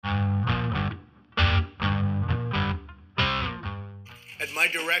At my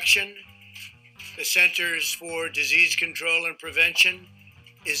direction, the Centers for Disease Control and Prevention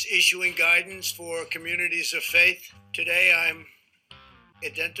is issuing guidance for communities of faith. Today, I'm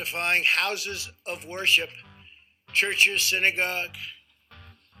identifying houses of worship, churches, synagogue,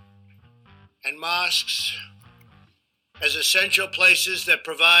 and mosques as essential places that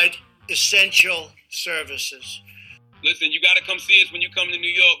provide essential services. Listen, you got to come see us when you come to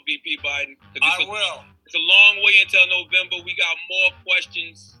New York, VP Biden. I will. It's a long way until November. We got more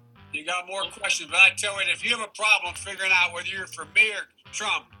questions. You got more questions, but I tell you, if you have a problem figuring out whether you're for me or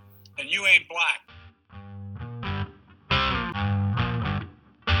Trump, then you ain't black.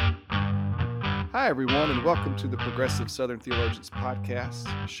 Hi, everyone, and welcome to the Progressive Southern Theologians Podcast,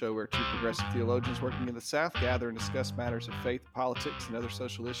 a show where two progressive theologians working in the South gather and discuss matters of faith, politics, and other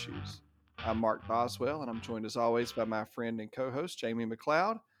social issues. I'm Mark Boswell, and I'm joined as always by my friend and co-host, Jamie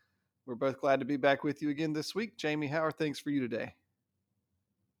McLeod. We're both glad to be back with you again this week. Jamie, how are things for you today?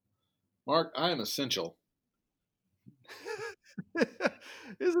 Mark, I am essential.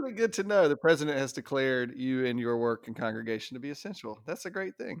 Isn't it good to know the president has declared you and your work and congregation to be essential? That's a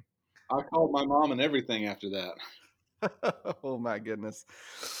great thing. I called my mom and everything after that. Oh, my goodness.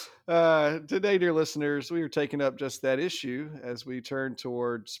 Today, dear listeners, we are taking up just that issue as we turn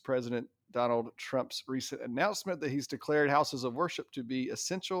towards President Donald Trump's recent announcement that he's declared houses of worship to be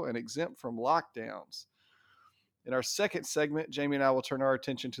essential and exempt from lockdowns. In our second segment, Jamie and I will turn our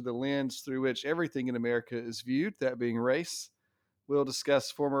attention to the lens through which everything in America is viewed, that being race. We'll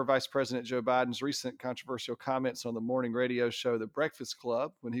discuss former Vice President Joe Biden's recent controversial comments on the morning radio show The Breakfast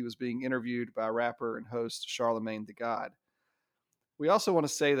Club when he was being interviewed by rapper and host Charlamagne tha God. We also want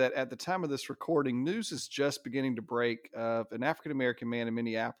to say that at the time of this recording, news is just beginning to break of an African-American man in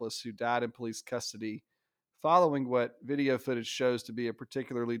Minneapolis who died in police custody following what video footage shows to be a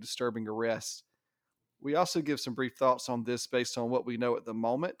particularly disturbing arrest. We also give some brief thoughts on this based on what we know at the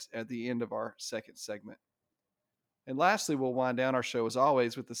moment at the end of our second segment. And lastly, we'll wind down our show as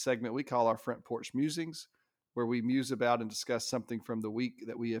always with the segment we call our Front Porch Musings, where we muse about and discuss something from the week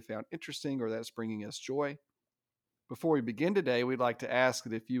that we have found interesting or that's bringing us joy. Before we begin today, we'd like to ask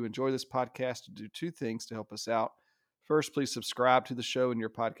that if you enjoy this podcast, to do two things to help us out. First, please subscribe to the show in your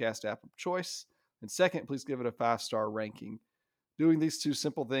podcast app of choice. And second, please give it a 5-star ranking. Doing these two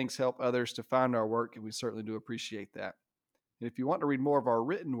simple things help others to find our work, and we certainly do appreciate that. And if you want to read more of our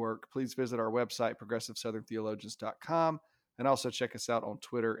written work, please visit our website, progressivesoutherntheologians.com, and also check us out on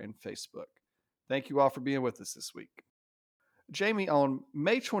Twitter and Facebook. Thank you all for being with us this week. Jamie, on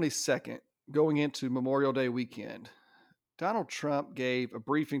May 22nd, going into Memorial Day weekend, Donald Trump gave a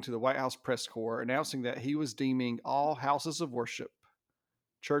briefing to the White House press corps announcing that he was deeming all houses of worship,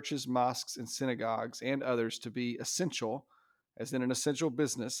 churches, mosques, and synagogues, and others to be essential, as in an essential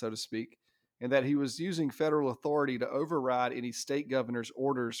business, so to speak, and that he was using federal authority to override any state governor's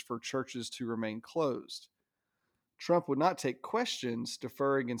orders for churches to remain closed. Trump would not take questions,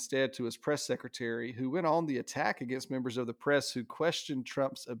 deferring instead to his press secretary, who went on the attack against members of the press who questioned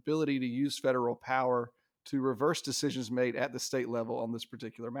Trump's ability to use federal power to reverse decisions made at the state level on this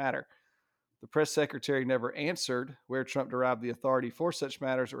particular matter. The press secretary never answered where Trump derived the authority for such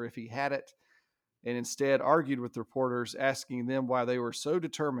matters or if he had it, and instead argued with reporters, asking them why they were so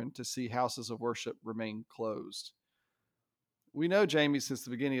determined to see houses of worship remain closed. We know, Jamie, since the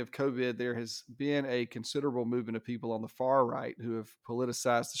beginning of COVID, there has been a considerable movement of people on the far right who have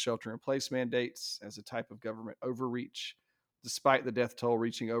politicized the shelter-in-place mandates as a type of government overreach, despite the death toll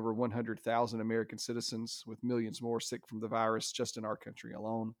reaching over 100,000 American citizens, with millions more sick from the virus just in our country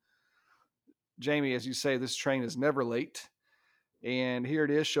alone. Jamie, as you say, this train is never late, and here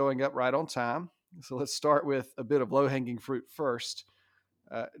it is showing up right on time. So let's start with a bit of low-hanging fruit first.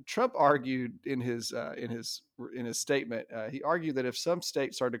 Trump argued in his statement. He argued that if some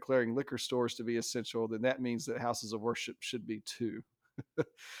states are declaring liquor stores to be essential, then that means that houses of worship should be too.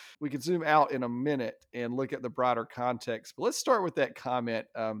 We can zoom out in a minute and look at the broader context. But let's start with that comment.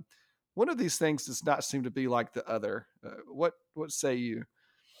 One of these things does not seem to be like the other. What say you?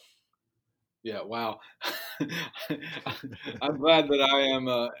 Yeah, wow. I'm glad that I am,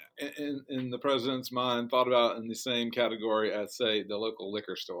 in the president's mind, thought about in the same category as, say, the local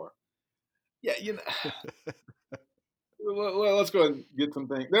liquor store. Yeah, well, let's go ahead and get some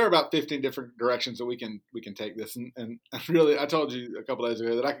things. There are about 15 different directions that we can take this, and really, I told you a couple days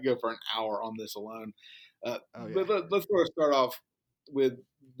ago that I could go for an hour on this alone. But let's start off with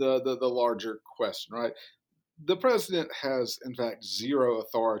the larger question, right? The president has, in fact, zero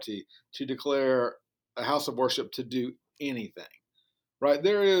authority to declare a house of worship to do anything, right?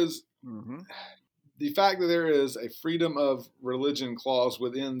 There is the fact that there is a freedom of religion clause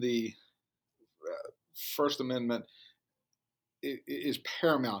within the First Amendment is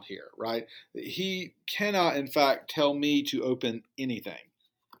paramount here, right? He cannot, in fact, tell me to open anything,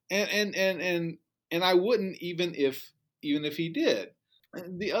 and I wouldn't even if he did.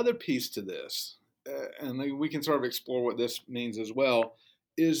 And the other piece to this, and we can sort of explore what this means as well,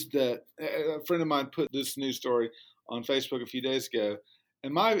 is that a friend of mine put this news story on Facebook a few days ago,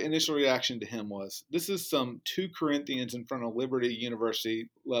 and my initial reaction to him was, this is some 2 Corinthians in front of Liberty University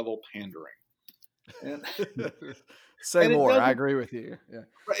level pandering. And say and more. I agree with you. Yeah.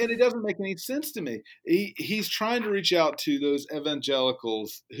 And it doesn't make any sense to me. He's trying to reach out to those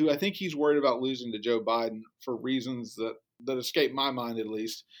evangelicals who I think he's worried about losing to Joe Biden for reasons that escape my mind, at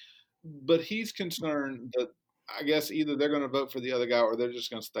least. But he's concerned that, I guess, either they're going to vote for the other guy or they're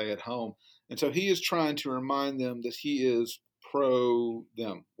just going to stay at home. And so he is trying to remind them that he is pro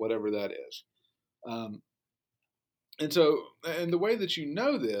them, whatever that is. And the way that you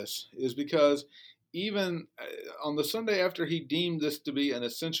know this is because even on the Sunday after he deemed this to be an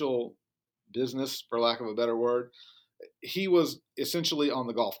essential business, for lack of a better word, he was essentially on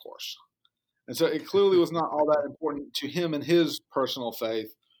the golf course. And so it clearly was not all that important to him and his personal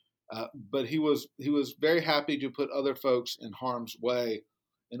faith, but he was very happy to put other folks in harm's way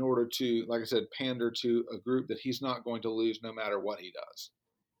in order to, like I said, pander to a group that he's not going to lose no matter what he does.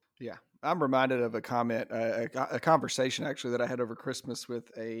 Yeah. I'm reminded of a comment, a conversation actually that I had over Christmas with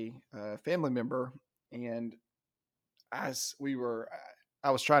a family member, and I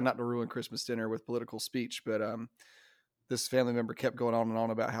was trying not to ruin Christmas dinner with political speech, but this family member kept going on and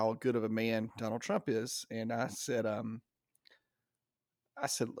on about how good of a man Donald Trump is, and I said, I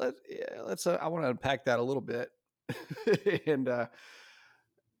want to unpack that a little bit, and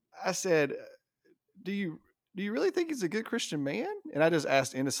I said, do you really think he's a good Christian man? And I just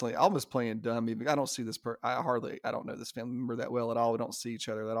asked innocently, almost playing dumb. Even I don't see this. I don't know this family member that well at all. We don't see each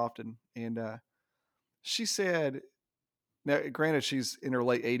other that often. And she said, now granted, she's in her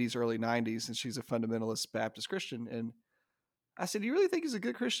late 80s, early 90s, and she's a fundamentalist Baptist Christian. And I said, do you really think he's a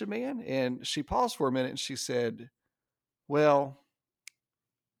good Christian man? And she paused for a minute and she said, well,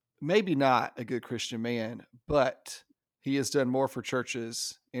 maybe not a good Christian man, but he has done more for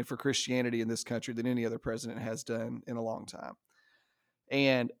churches and for Christianity in this country than any other president has done in a long time.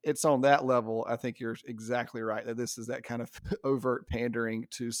 And it's on that level, I think you're exactly right, that this is that kind of overt pandering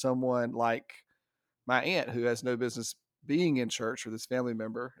to someone like my aunt, who has no business being in church, or this family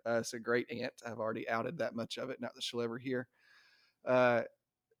member. It's a great aunt. I've already outed that much of it, not that she'll ever hear.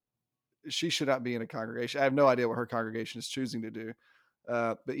 She should not be in a congregation. I have no idea what her congregation is choosing to do.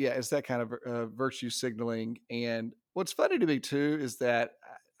 But yeah, it's that kind of virtue signaling. And what's funny to me too is that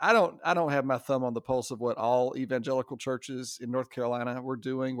I don't have my thumb on the pulse of what all evangelical churches in North Carolina were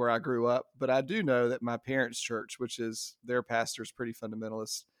doing where I grew up, but I do know that my parents' church, which is their pastor's pretty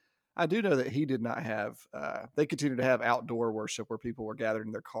fundamentalist, I do know that he did not have. They continued to have outdoor worship where people were gathered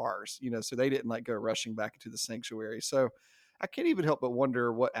in their cars, so they didn't go rushing back into the sanctuary. So I can't even help but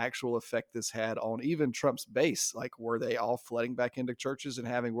wonder what actual effect this had on even Trump's base. Were they all flooding back into churches and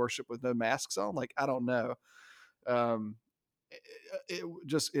having worship with no masks on? I don't know.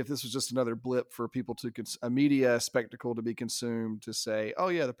 If this was just another blip for people to a media spectacle to be consumed to say, oh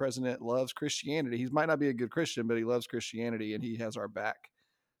yeah, the president loves Christianity. He might not be a good Christian, but he loves Christianity and he has our back,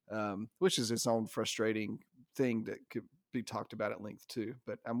 which is its own frustrating thing that could be talked about at length too.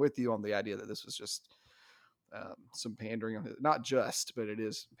 But I'm with you on the idea that this was just some pandering on his, not just, but it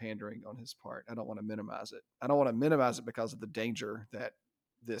is pandering on his part. I don't want to minimize it. I don't want to minimize it because of the danger that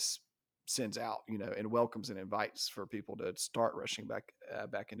this sends out, and welcomes and invites for people to start rushing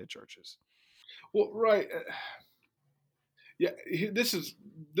back into churches. Well, right. Yeah. This is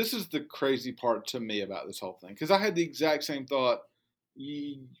the crazy part to me about this whole thing. Because I had the exact same thought.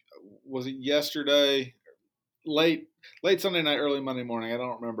 Was it yesterday? Late Sunday night, early Monday morning. I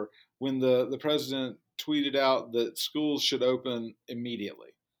don't remember, when the president tweeted out that schools should open immediately.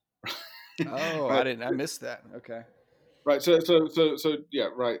 Oh, right. I missed that. Okay. Right. So yeah.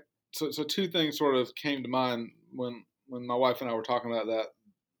 Right. So two things sort of came to mind when my wife and I were talking about that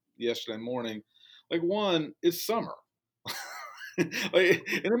yesterday morning. One, it's summer. And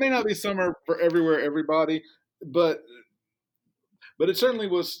it may not be summer for everybody, but it certainly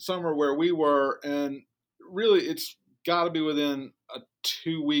was summer where we were, and really it's got to be within a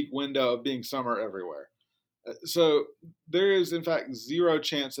 2-week window of being summer everywhere. So there is, in fact, zero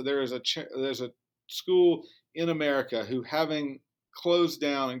chance that there's a school in America who, having closed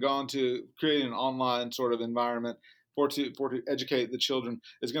down and gone to create an online sort of environment for to educate the children,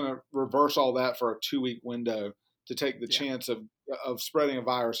 is going to reverse all that for a 2-week window to take the chance of spreading a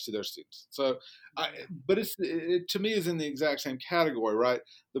virus to their students. So, but it to me is in the exact same category, right?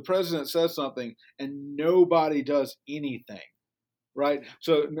 The president says something and nobody does anything. right?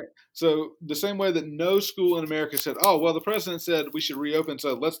 So the same way that no school in America said, "Oh, well, the president said we should reopen,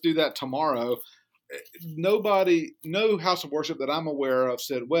 so let's do that tomorrow." Nobody, no house of worship that I'm aware of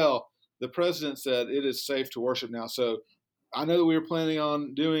said, "Well, the president said it is safe to worship now." So I know that we were planning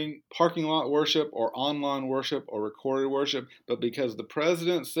on doing parking lot worship or online worship or recorded worship, but because the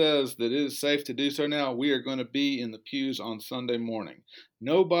president says that it is safe to do so now, we are going to be in the pews on Sunday morning.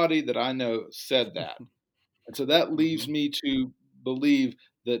 Nobody that I know said that. And so that leaves me to believe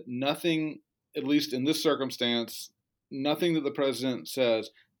that nothing, at least in this circumstance, nothing that the president says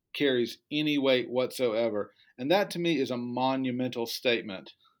carries any weight whatsoever. And that to me is a monumental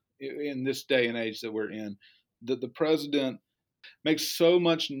statement in this day and age that we're in, that the president makes so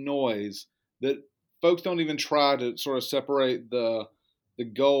much noise that folks don't even try to sort of separate the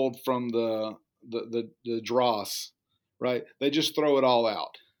gold from the dross, right? They just throw it all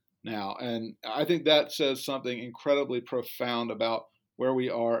out now, and I think that says something incredibly profound about where we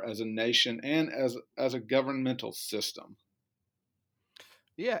are as a nation and as a governmental system.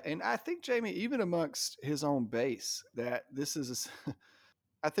 Yeah, and I think Jamie, even amongst his own base, that this is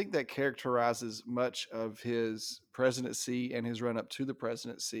I think that characterizes much of his presidency and his run up to the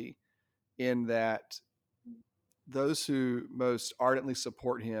presidency, in that those who most ardently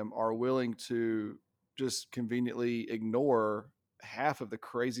support him are willing to just conveniently ignore half of the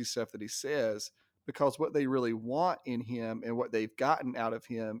crazy stuff that he says, because what they really want in him and what they've gotten out of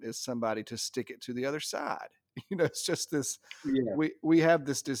him is somebody to stick it to the other side. It's just this, Yeah. we have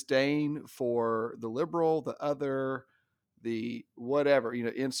this disdain for the liberal, the other, the whatever,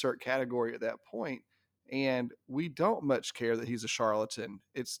 insert category at that point. And we don't much care that he's a charlatan.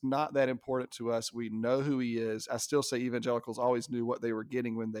 It's not that important to us. We know who he is. I still say evangelicals always knew what they were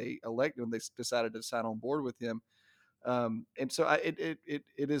getting when they decided to sign on board with him. And so it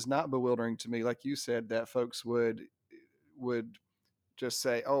is not bewildering to me, like you said, that folks would just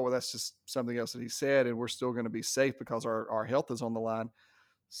say, "Oh, well, that's just something else that he said, and we're still going to be safe because our health is on the line."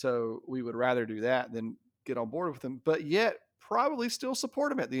 So we would rather do that than get on board with him, but yet probably still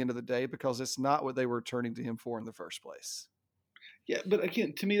support him at the end of the day, because it's not what they were turning to him for in the first place. Yeah, but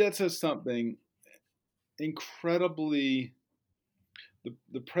again, to me, that says something incredibly.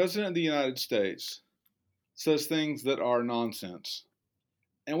 The president of the United States says things that are nonsense,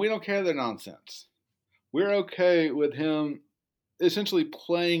 and we don't care they're nonsense. We're okay with him essentially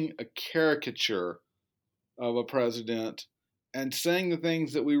playing a caricature of a president and saying the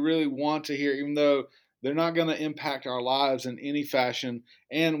things that we really want to hear, even though they're not going to impact our lives in any fashion.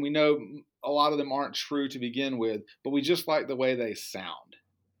 And we know a lot of them aren't true to begin with, but we just like the way they sound.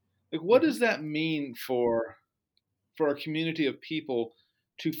 Like, what does that mean for a community of people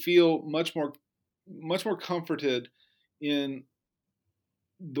to feel much more comforted in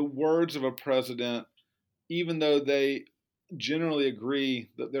the words of a president, even though they generally agree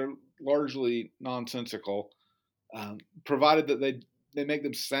that they're largely nonsensical, provided that they make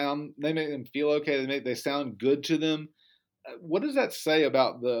them feel okay, they sound good to them? What does that say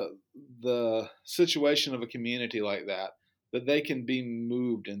about the situation of a community like that they can be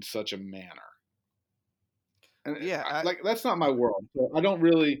moved in such a manner? And Yeah, like, that's not my world. So I don't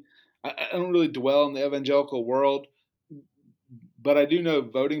really dwell in the evangelical world, but I do know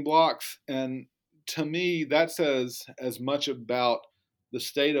voting blocks, and to me, that says as much about the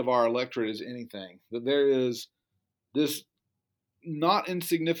state of our electorate as anything. That there is this not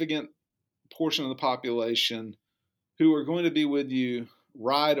insignificant portion of the population who are going to be with you,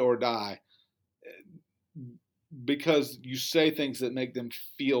 ride or die, because you say things that make them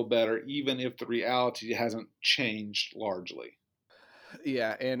feel better, even if the reality hasn't changed largely.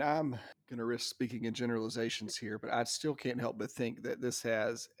 Yeah, and I'm going to risk speaking in generalizations here, but I still can't help but think that this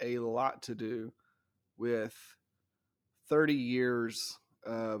has a lot to do with 30 years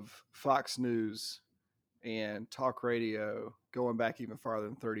of Fox News and talk radio, going back even farther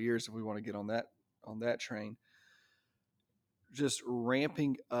than 30 years if we want to get on that train, just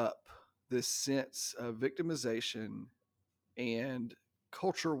ramping up this sense of victimization and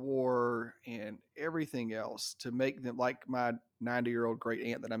culture war and everything else, to make them, like my 90-year-old great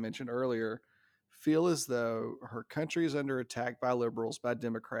aunt that I mentioned earlier, feel as though her country is under attack by liberals, by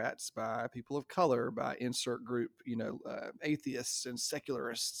Democrats, by people of color, by insert group, atheists and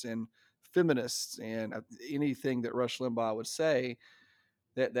secularists and feminists and anything that Rush Limbaugh would say.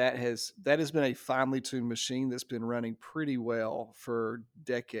 That has been a finely tuned machine that's been running pretty well for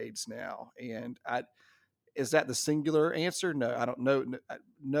decades now. And is that the singular answer? No, I don't know.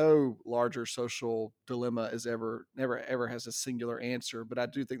 No larger social dilemma is never has a singular answer, but I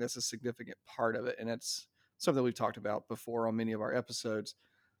do think that's a significant part of it, and that's something we've talked about before on many of our episodes.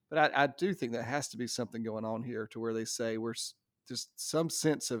 But I do think that has to be something going on here, to where they say just some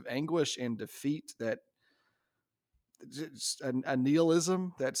sense of anguish and defeat, that just a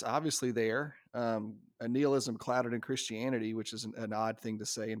nihilism that's obviously there, a nihilism clouded in Christianity, which is an odd thing to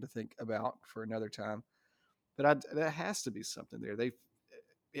say and to think about for another time. But that has to be something there.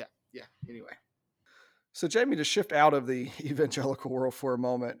 Yeah. Anyway. So, Jamie, to shift out of the evangelical world for a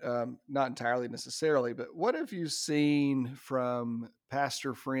moment, not entirely necessarily, but what have you seen from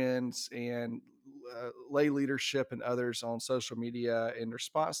pastor friends and lay leadership and others on social media in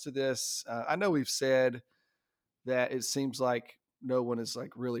response to this? I know we've said that it seems like no one is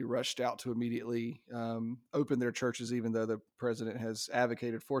like really rushed out to immediately open their churches, even though the president has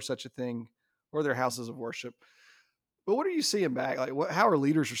advocated for such a thing, or their houses of worship. But what are you seeing back? Like, how are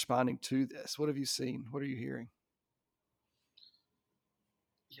leaders responding to this? What have you seen? What are you hearing?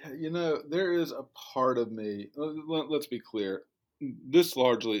 Yeah, there is a part of me. Let's be clear. This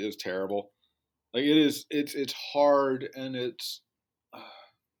largely is terrible. Like it's hard, and it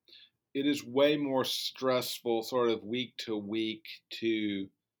is way more stressful, sort of week to week, to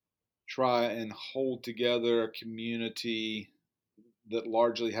try and hold together a community that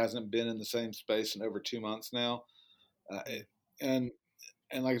largely hasn't been in the same space in over 2 months now, and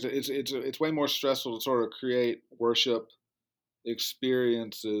like I said, it's way more stressful to sort of create worship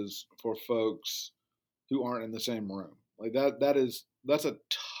experiences for folks who aren't in the same room. Like that's a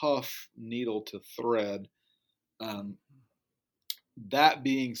tough needle to thread. That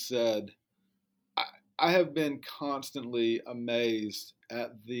being said, I have been constantly amazed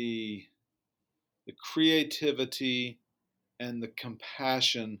at the creativity and the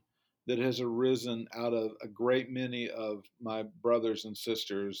compassion that has arisen out of a great many of my brothers and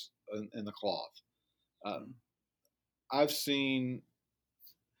sisters in the cloth. I've seen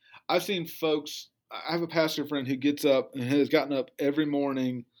folks. I have a pastor friend who gets up and has gotten up every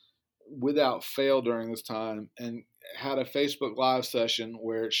morning without fail during this time and had a Facebook Live session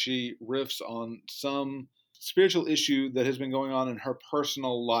where she riffs on some spiritual issue that has been going on in her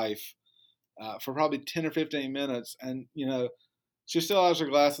personal life for probably 10 or 15 minutes. And, she still has her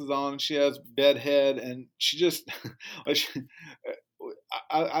glasses on, she has bedhead, and she just,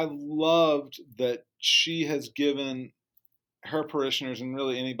 I loved that she has given her parishioners, and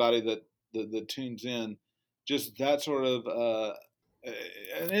really anybody that tunes in, just that sort of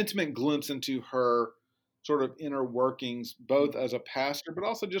an intimate glimpse into her sort of inner workings, both as a pastor, but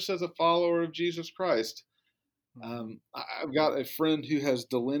also just as a follower of Jesus Christ. I've got a friend who has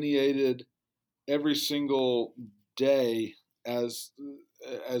delineated every single day as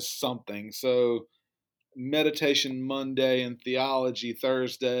something. So meditation Monday and theology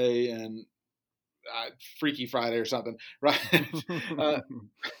Thursday and Freaky Friday or something, right?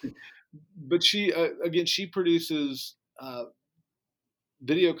 But she produces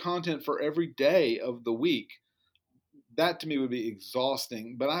video content for every day of the week. That to me would be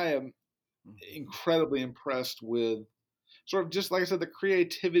exhausting, but I am incredibly impressed with sort of, just like I said, the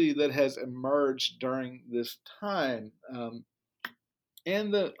creativity that has emerged during this time,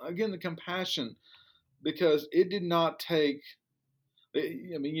 and the compassion, because it did not take.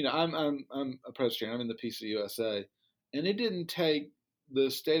 I mean, I'm a Presbyterian. I'm in the PCUSA, and it didn't take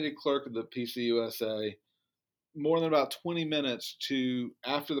the stated clerk of the PCUSA more than about 20 minutes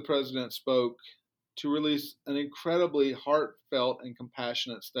after the president spoke, to release an incredibly heartfelt and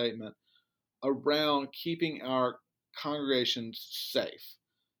compassionate statement around keeping our congregations safe,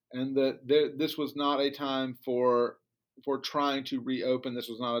 and that this was not a time for trying to reopen. This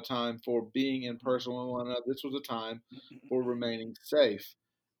was not a time for being in person with one another. This was a time for remaining safe.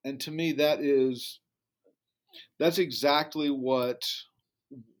 And to me, that's exactly what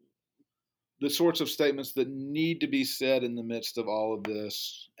the sorts of statements that need to be said in the midst of all of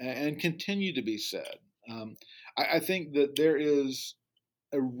this, and continue to be said. I think that there is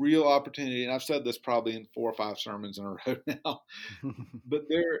a real opportunity, and I've said this probably in 4 or 5 sermons in a row now, but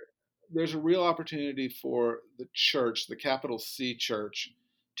there's a real opportunity for the church, the capital C church,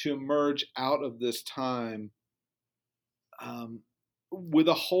 to emerge out of this time with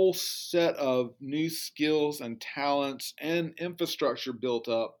a whole set of new skills and talents and infrastructure built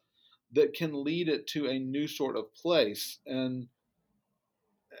up that can lead it to a new sort of place. And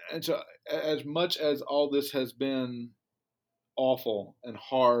so, as much as all this has been awful and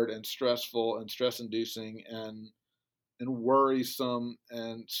hard and stressful and stress-inducing and worrisome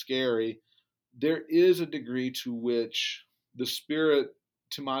and scary, there is a degree to which the Spirit,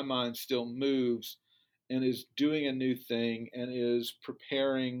 to my mind, still moves and is doing a new thing and is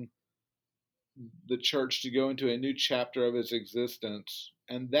preparing the church to go into a new chapter of its existence.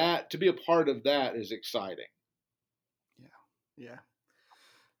 And that, to be a part of that, is exciting. Yeah.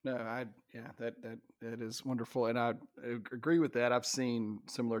 No, that is wonderful, and I agree with that. I've seen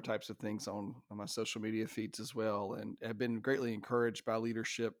similar types of things on my social media feeds as well, and have been greatly encouraged by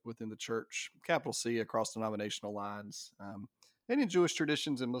leadership within the church, capital C, across denominational lines, and in Jewish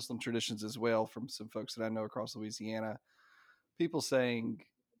traditions and Muslim traditions as well. From some folks that I know across Louisiana, people saying,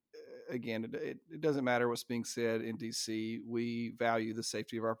 again, it doesn't matter what's being said in DC. We value the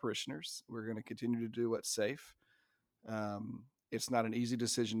safety of our parishioners. We're going to continue to do what's safe. It's not an easy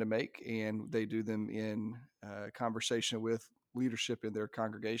decision to make, and they do them in conversation with leadership in their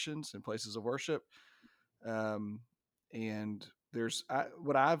congregations and places of worship. And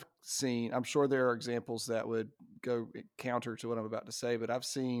what I've seen, I'm sure there are examples that would go counter to what I'm about to say, but I've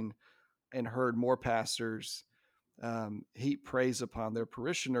seen and heard more pastors heap praise upon their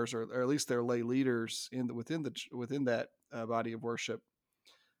parishioners, or at least their lay leaders within that body of worship,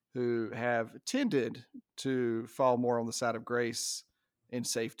 who have tended to fall more on the side of grace and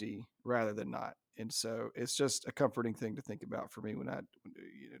safety rather than not. And so it's just a comforting thing to think about for me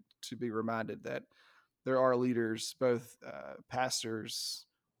to be reminded that there are leaders, both pastors,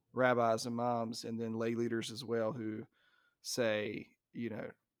 rabbis, imams, and then lay leaders as well, who say,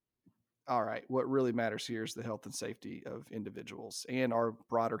 all right, what really matters here is the health and safety of individuals and our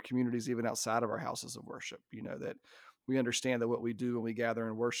broader communities, even outside of our houses of worship. That we understand that what we do when we gather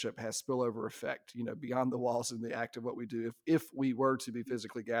and worship has spillover effect, beyond the walls and the act of what we do. If we were to be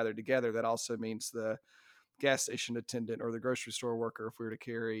physically gathered together, that also means the gas station attendant or the grocery store worker, if we were to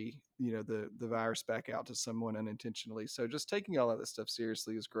carry, the virus back out to someone unintentionally. So just taking all of this stuff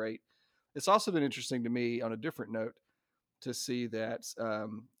seriously is great. It's also been interesting to me, on a different note, to see that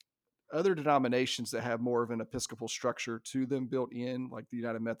other denominations that have more of an Episcopal structure to them built in, like the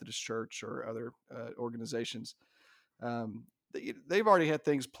United Methodist Church or other organizations, they've already had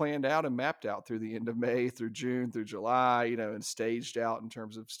things planned out and mapped out through the end of May, through June, through July, and staged out in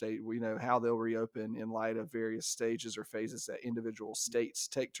terms of how they'll reopen in light of various stages or phases that individual states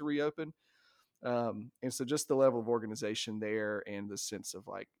take to reopen. And so just the level of organization there, and the sense of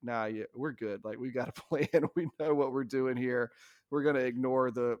like, yeah, we're good. Like, we got a plan. We know what we're doing here. We're going to ignore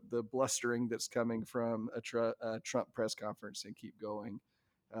the blustering that's coming from a Trump press conference and keep going.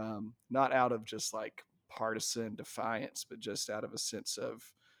 Not out of just like partisan defiance, but just out of a sense of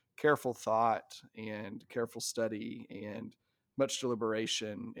careful thought and careful study and much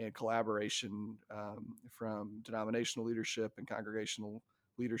deliberation and collaboration from denominational leadership and congregational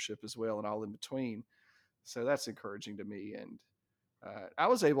leadership as well, and all in between. So that's encouraging to me. And I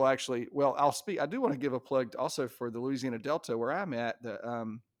was able, actually, I do want to give a plug also for the Louisiana Delta, where I'm at.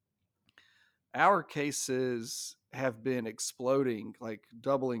 Our cases have been exploding, like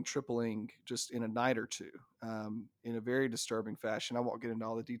doubling, tripling just in a night or two, in a very disturbing fashion. I won't get into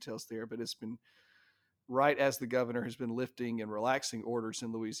all the details there, but it's been right as the governor has been lifting and relaxing orders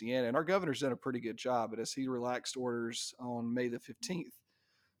in Louisiana. And our governor's done a pretty good job, but as he relaxed orders on May the 15th,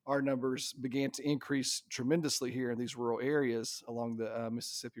 our numbers began to increase tremendously here in these rural areas along the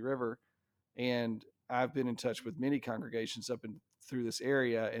Mississippi River. And I've been in touch with many congregations up and through this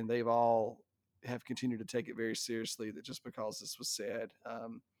area, and they've all have continued to take it very seriously, that just because this was said,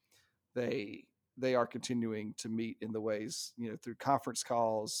 they are continuing to meet in the ways, through conference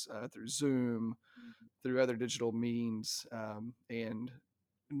calls, through Zoom, through other digital means. And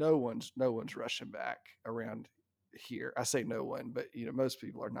no one's rushing back around here. I say no one, but most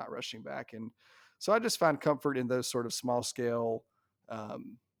people are not rushing back. And so I just find comfort in those sort of small scale,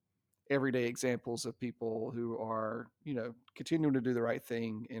 everyday examples of people who are, continuing to do the right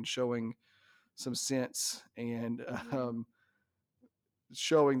thing and showing some sense, and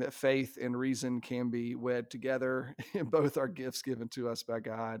showing that faith and reason can be wed together, and both are gifts given to us by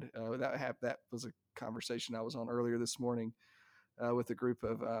God. That was a conversation I was on earlier this morning with a group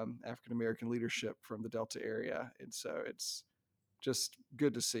of African-American leadership from the Delta area. And so it's just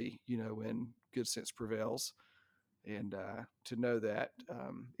good to see, when good sense prevails, and to know that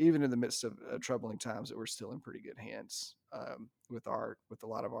even in the midst of troubling times, that we're still in pretty good hands with a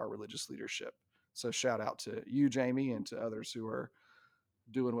lot of our religious leadership. So shout out to you, Jamie, and to others who are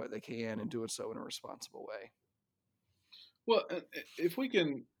doing what they can and doing so in a responsible way. Well, if I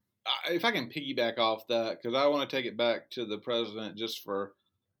can piggyback off that, because I want to take it back to the president just for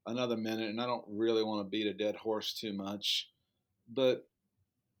another minute, and I don't really want to beat a dead horse too much, but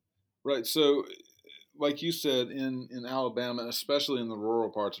right. So like you said, in Alabama, especially in the rural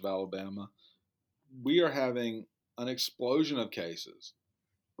parts of Alabama, we are having an explosion of cases,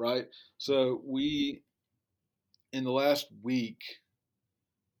 right? So in the last week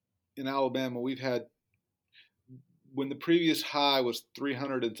in Alabama, we've had, when the previous high was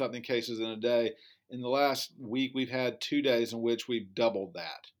 300 and something cases in a day, in the last week, we've had 2 days in which we've doubled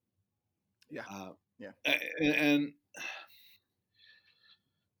that. Yeah.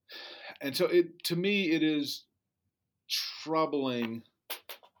 And so to me, it is troubling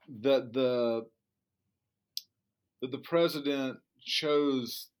that the president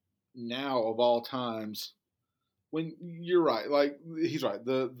chose now of all times, when you're right, like he's right,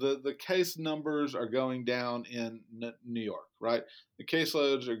 the case numbers are going down in New York, right? The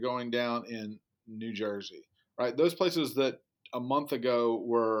caseloads are going down in New Jersey, right? Those places that a month ago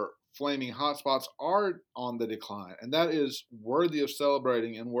were flaming hotspots are on the decline, and that is worthy of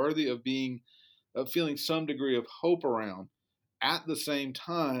celebrating and worthy of feeling some degree of hope around. At the same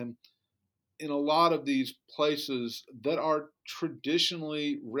time, in a lot of these places that are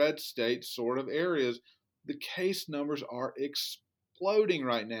traditionally red state sort of areas, the case numbers are exploding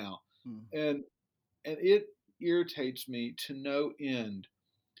right now. And it irritates me to no end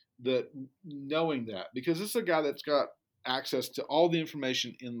that knowing that, because this is a guy that's got access to all the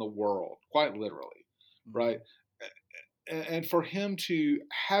information in the world, quite literally, right? And for him to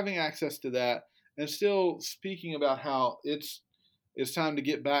having access to that and still speaking about how it's time to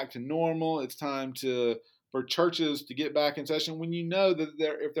get back to normal, it's time for churches to get back in session, when you know that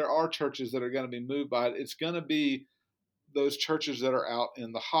if there are churches that are going to be moved by it, it's going to be those churches that are out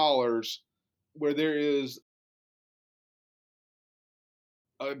in the hollers where there is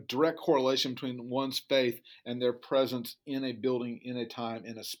a direct correlation between one's faith and their presence in a building, in a time,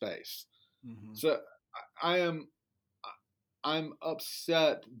 in a space. So I'm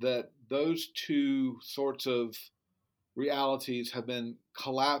upset that those two sorts of realities have been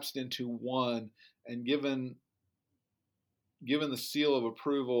collapsed into one and given the seal of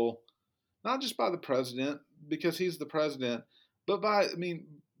approval, not just by the president, because he's the president, but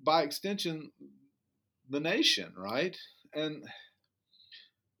by extension, the nation, right? And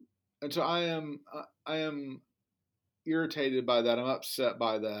so I am irritated by that. I'm upset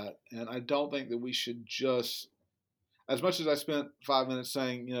by that, and I don't think that we should just, as much as I spent 5 minutes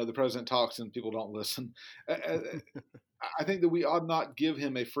saying, the president talks and people don't listen, I think that we ought not give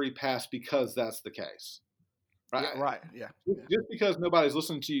him a free pass because that's the case. Right? Yeah, right. Yeah. Just because nobody's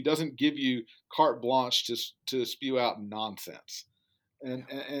listening to you doesn't give you carte blanche to spew out nonsense. And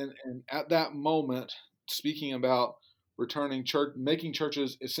at that moment, speaking about making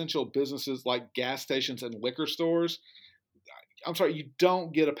churches essential businesses like gas stations and liquor stores, I'm sorry, you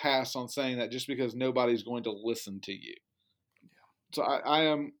don't get a pass on saying that just because nobody's going to listen to you. Yeah. So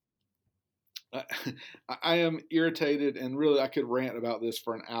I am irritated, and really I could rant about this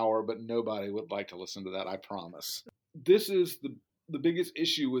for an hour, but nobody would like to listen to that, I promise. This is the biggest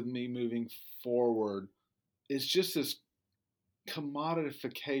issue with me moving forward. It's just this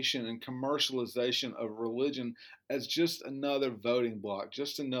commodification and commercialization of religion as just another voting block,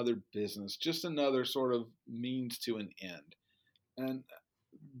 just another business, just another sort of means to an end. And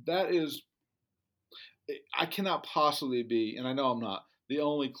that is, I cannot possibly be, and I know I'm not, the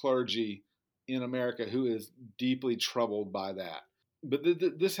only clergy in America who is deeply troubled by that. But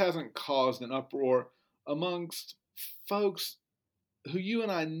this hasn't caused an uproar amongst folks who you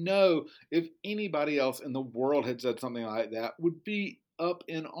and I know, if anybody else in the world had said something like that, would be up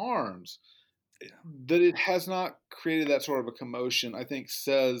in arms. That it has not created that sort of a commotion, I think,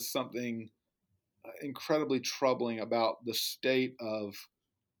 says something incredibly troubling about the state of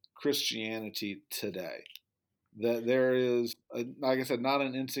Christianity today. That there is, like I said, not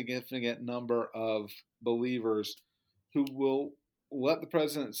an insignificant number of believers who will let the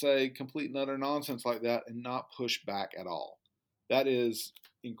president say complete and utter nonsense like that and not push back at all. That is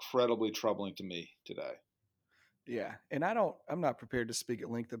incredibly troubling to me today. Yeah. And I'm not prepared to speak at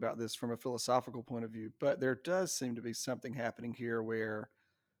length about this from a philosophical point of view, but there does seem to be something happening here where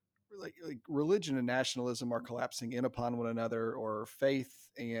like religion and nationalism are collapsing in upon one another, or faith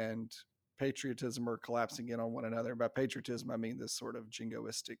and patriotism are collapsing in on one another. By patriotism, I mean this sort of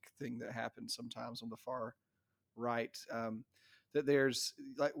jingoistic thing that happens sometimes on the far right. That there's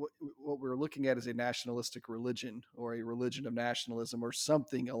like what we're looking at is a nationalistic religion or a religion of nationalism or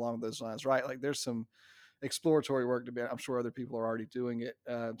something along those lines, right? Like there's some exploratory work to be, I'm sure other people are already doing it,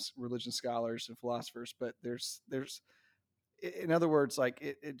 religion scholars and philosophers, but there's, in other words, like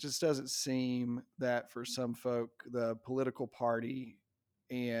it just doesn't seem that for some folk, the political party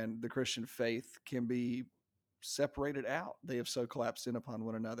and the Christian faith can be separated out. They have so collapsed in upon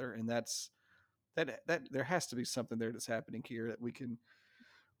one another. And that there has to be something there that's happening here that we can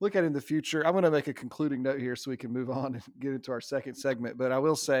look at in the future. I'm going to make a concluding note here so we can move on and get into our second segment. But I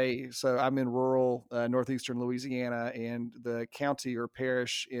will say, so I'm in rural northeastern Louisiana, and the county or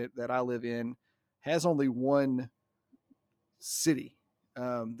parish that I live in has only one city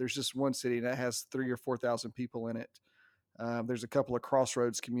There's just one city that has 3,000 or 4,000 people in it. There's a couple of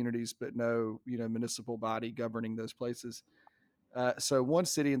crossroads communities, but no, municipal body governing those places. So one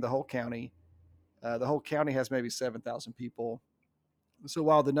city in the whole county has maybe 7,000 people. So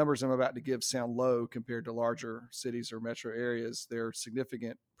while the numbers I'm about to give sound low compared to larger cities or metro areas, they're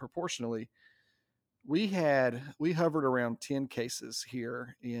significant proportionally. We hovered around 10 cases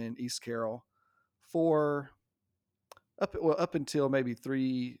here in East Carroll for up until maybe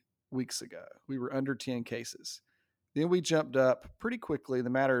 3 weeks ago. We were under 10 cases. Then we jumped up pretty quickly in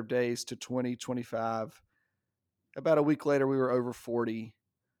the matter of days to 20, 25. About a week later, we were over 40.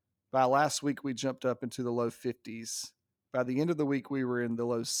 By last week, we jumped up into the low 50s. By the end of the week, we were in the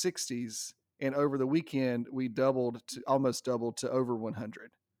low 60s. And over the weekend, we almost doubled to over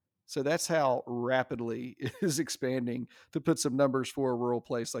 100. So that's how rapidly it is expanding. To put some numbers for a rural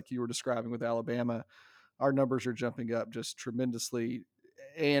place like you were describing with Alabama, our numbers are jumping up just tremendously.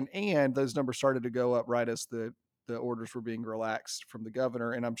 And those numbers started to go up right as the orders were being relaxed from the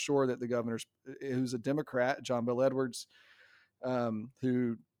governor. And I'm sure that the governor's, who's a Democrat, John Bel Edwards,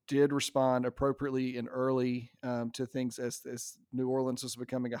 who did respond appropriately and early to things as New Orleans was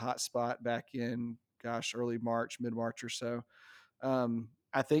becoming a hot spot back in, early March, mid-March or so.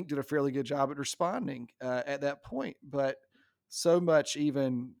 I think did a fairly good job at responding at that point. But so much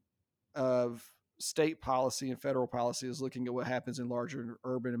even of state policy and federal policy is looking at what happens in larger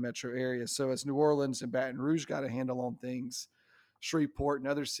urban and metro areas. So as New Orleans and Baton Rouge got a handle on things, Shreveport and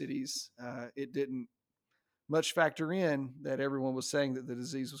other cities, it didn't much factor in that everyone was saying that the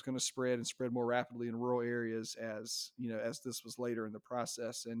disease was going to spread and spread more rapidly in rural areas as this was later in the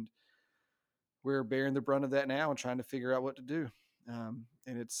process. And we're bearing the brunt of that now and trying to figure out what to do.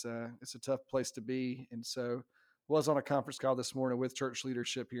 And it's a tough place to be. And so was on a conference call this morning with church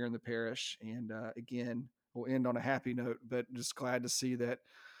leadership here in the parish. And again, we'll end on a happy note, but just glad to see that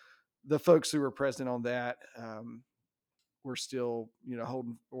the folks who were present on that, we're still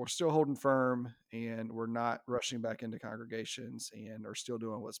holding firm, and we're not rushing back into congregations, and are still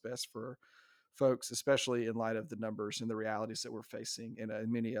doing what's best for folks, especially in light of the numbers and the realities that we're facing, and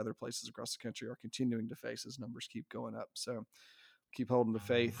many other places across the country are continuing to face as numbers keep going up. So keep holding the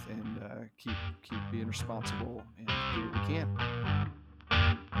faith and keep being responsible and do what we can.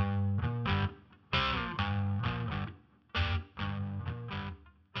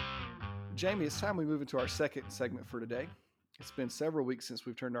 Jamie, it's time we move into our second segment for today. It's been several weeks since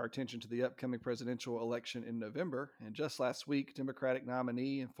we've turned our attention to the upcoming presidential election in November, and just last week, Democratic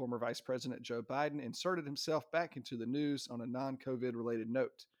nominee and former Vice President Joe Biden inserted himself back into the news on a non-COVID related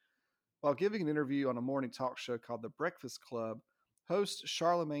note. While giving an interview on a morning talk show called The Breakfast Club, host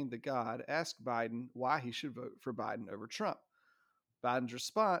Charlemagne the God asked Biden why he should vote for Biden over Trump. Biden's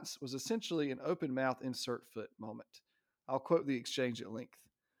response was essentially an open mouth insert foot moment. I'll quote the exchange at length.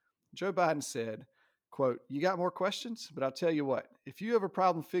 Joe Biden said, quote, "You got more questions? But I'll tell you what, if you have a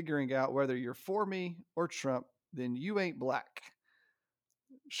problem figuring out whether you're for me or Trump, then you ain't black."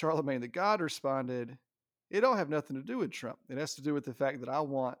 Charlemagne the God responded, "It don't have nothing to do with Trump. It has to do with the fact that I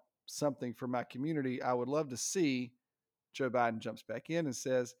want something for my community I would love to see." Joe Biden jumps back in and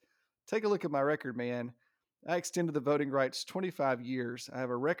says, "Take a look at my record, man. I extended the voting rights 25 years. I have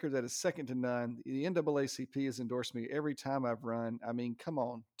a record that is second to none. The NAACP has endorsed me every time I've run. I mean, come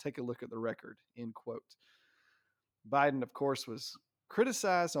on, take a look at the record," end quote. Biden, of course, was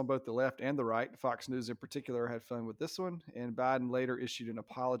criticized on both the left and the right. Fox News in particular had fun with this one, and Biden later issued an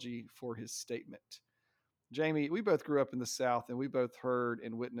apology for his statement. Jamie, we both grew up in the South, and we both heard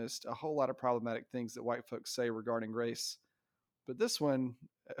and witnessed a whole lot of problematic things that white folks say regarding race. But this one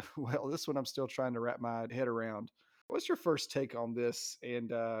I'm still trying to wrap my head around. What's your first take on this,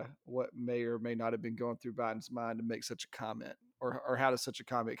 and what may or may not have been going through Biden's mind to make such a comment, or how does such a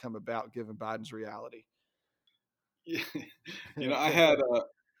comment come about given Biden's reality? Yeah.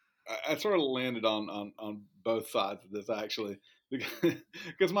 I sort of landed on both sides of this actually,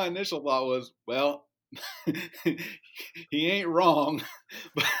 because my initial thought was, well, he ain't wrong,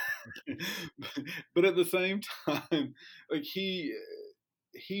 but at the same time, like he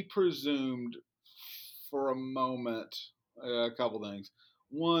presumed for a moment a couple things.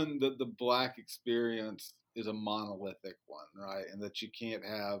 One, that the black experience is a monolithic one, right? And that you can't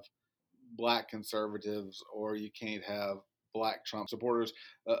have black conservatives or you can't have black Trump supporters,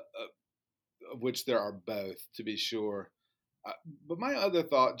 of which there are both, to be sure. But my other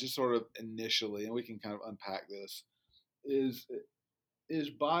thought, just sort of initially, and we can kind of unpack this, is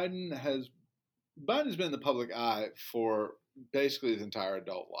Biden has been in the public eye for basically his entire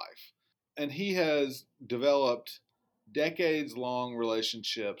adult life. And he has developed decades-long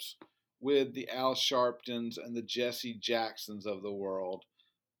relationships with the Al Sharptons and the Jesse Jacksons of the world,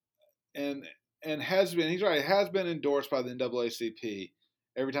 and has been, he's right, has been endorsed by the NAACP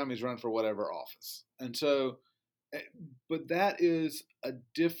every time he's run for whatever office. And so, but that is a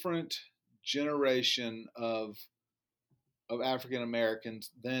different generation of African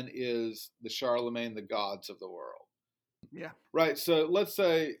Americans than is the Charlemagne the Gods of the world. Yeah. Right. So let's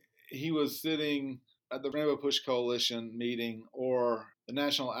say he was sitting at the Rainbow Push Coalition meeting or the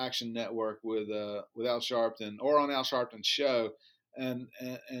National Action Network with Al Sharpton, or on Al Sharpton's show, and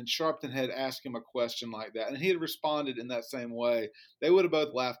Sharpton had asked him a question like that, and he had responded in that same way. They would have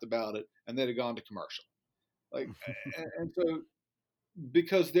both laughed about it, and they'd have gone to commercial. Like, and so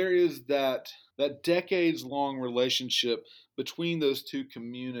because there is that decades long relationship between those two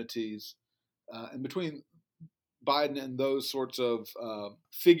communities, and between Biden and those sorts of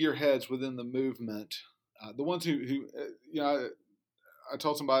figureheads within the movement, the ones who I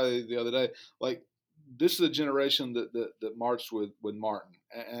told somebody the other day, like, this is a generation that marched with Martin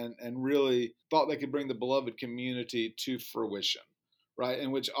and really thought they could bring the beloved community to fruition, right?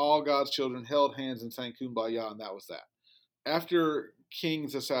 In which all God's children held hands and sang Kumbaya, and that was that. After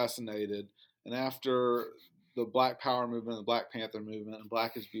King's assassinated, and after the Black Power movement, the Black Panther movement, and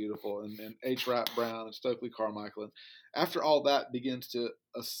Black is Beautiful, and H. Rap Brown and Stokely Carmichael, and after all that begins to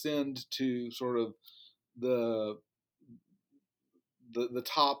ascend to sort of the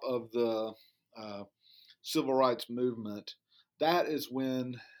top of the civil rights movement, that is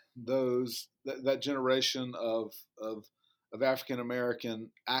when that generation of African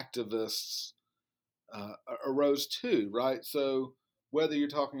American activists arose too, right? So whether you're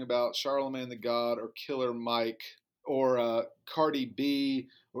talking about Charlemagne the God or Killer Mike or Cardi B,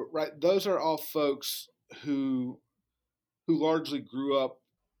 right? Those are all folks who largely grew up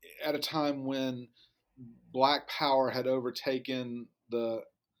at a time when Black Power had overtaken the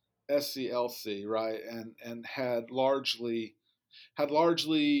SCLC, right, and had largely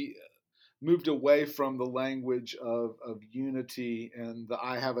moved away from the language of unity and the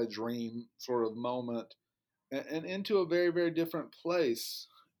 "I have a dream" sort of moment, and into a very, very different place.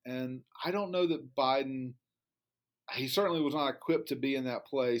 And I don't know that Biden, he certainly was not equipped to be in that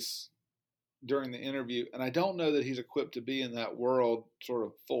place during the interview, and I don't know that he's equipped to be in that world, sort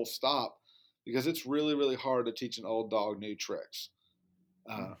of full stop, because it's really, really hard to teach an old dog new tricks.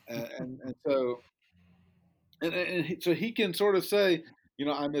 So he can sort of say,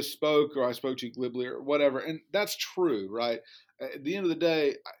 I misspoke, or I spoke too glibly, or whatever, and that's true, right? At the end of the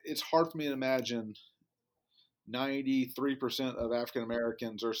day, it's hard for me to imagine 93% of African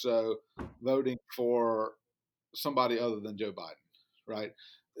Americans or so voting for somebody other than Joe Biden, right?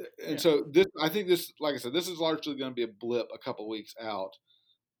 And so I think this, like I said, this is largely going to be a blip a couple weeks out,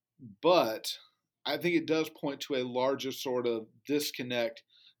 but I think it does point to a larger sort of disconnect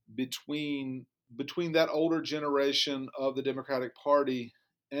between that older generation of the Democratic Party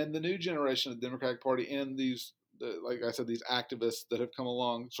and the new generation of the Democratic Party, and like I said, these activists that have come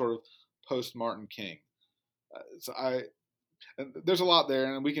along sort of post Martin King. And there's a lot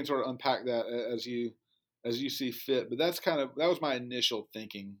there, and we can sort of unpack that as you see fit. But that was my initial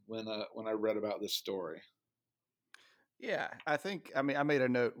thinking when I read about this story. Yeah, I made a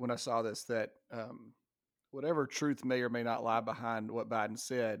note when I saw this that whatever truth may or may not lie behind what Biden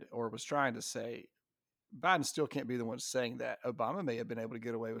said or was trying to say, Biden still can't be the one saying that. Obama may have been able to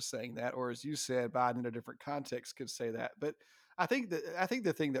get away with saying that, or as you said, Biden in a different context could say that. But I think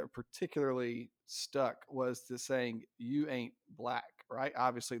the thing that particularly stuck was the saying, "You ain't black," right?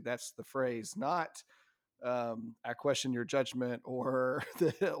 Obviously, that's the phrase, not I question your judgment, or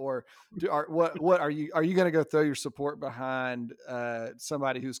what are you going to go throw your support behind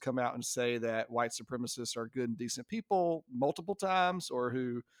somebody who's come out and say that white supremacists are good and decent people multiple times, or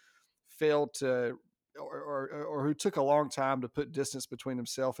who failed to or who took a long time to put distance between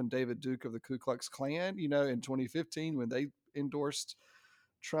himself and David Duke of the Ku Klux Klan, in 2015 when they endorsed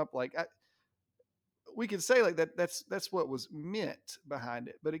Trump. Like, we could say like that that's what was meant behind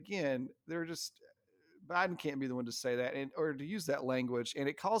it, but again, Biden can't be the one to say that or to use that language, and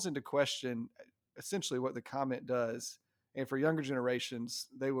it calls into question essentially what the comment does. And for younger generations,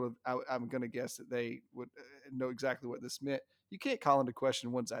 they would have, I'm going to guess that they would know exactly what this meant. You can't call into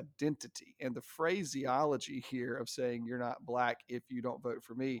question one's identity, and the phraseology here of saying you're not black if you don't vote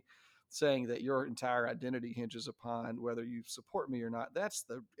for me, saying that your entire identity hinges upon whether you support me or not. That's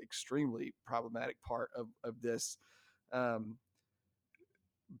the extremely problematic part of this.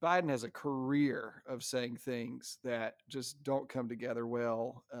 Biden has a career of saying things that just don't come together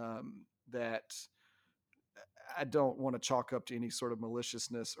well, that I don't want to chalk up to any sort of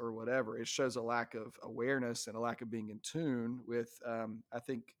maliciousness or whatever. It shows a lack of awareness and a lack of being in tune with, I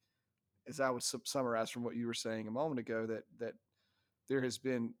think, as I would summarize from what you were saying a moment ago, that there has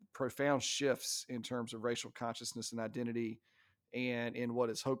been profound shifts in terms of racial consciousness and identity, and in what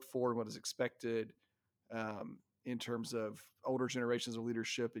is hoped for and what is expected, in terms of older generations of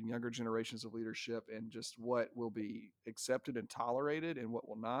leadership and younger generations of leadership, and just what will be accepted and tolerated and what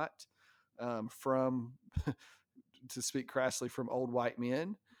will not, from, to speak crassly, from old white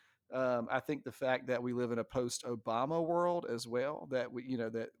men. I think the fact that we live in a post-Obama world as well, that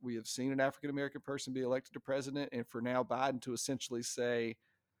we have seen an African-American person be elected to president, and for now Biden to essentially say,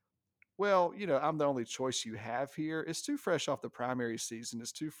 well, I'm the only choice you have here, it's too fresh off the primary season.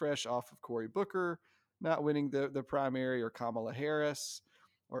 It's too fresh off of Cory Booker not winning the primary, or Kamala Harris,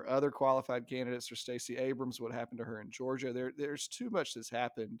 or other qualified candidates, or Stacey Abrams, what happened to her in Georgia. There's too much that's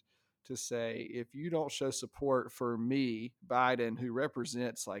happened to say, if you don't show support for me, Biden, who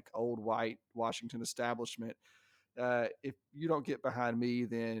represents like old white Washington establishment, if you don't get behind me,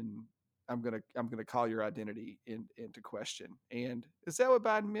 then I'm gonna call your identity into question. And is that what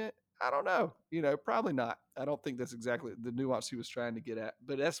Biden meant? I don't know. Probably not. I don't think that's exactly the nuance he was trying to get at,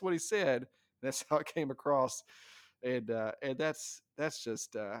 but that's what he said. That's how it came across. And that's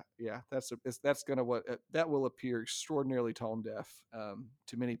just that's gonna that will appear extraordinarily tone deaf,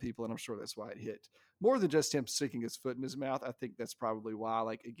 to many people, and I'm sure that's why it hit more than just him sticking his foot in his mouth. I think that's probably why,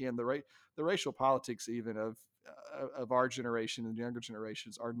 like, again, the racial politics even of our generation and younger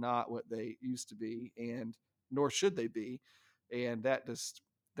generations are not what they used to be, and nor should they be, and that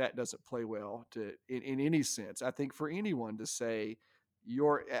doesn't play well in any sense. I think for anyone to say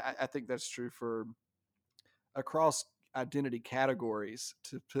I think that's true for across identity categories,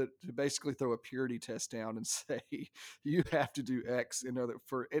 to basically throw a purity test down and say you have to do X in order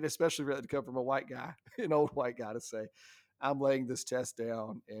for, and especially for that to come from a white guy, an old white guy, to say I'm laying this test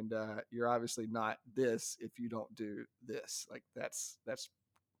down, and you're obviously not this if you don't do this. Like, that's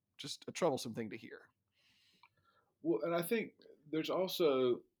just a troublesome thing to hear. Well, and I think there's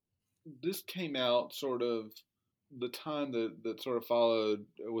also, this came out sort of the time that sort of followed.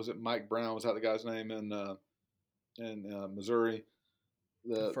 Was it Mike Brown? Was that the guy's name in Missouri?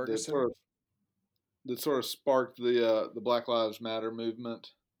 Ferguson. That sort of sparked the Black Lives Matter movement.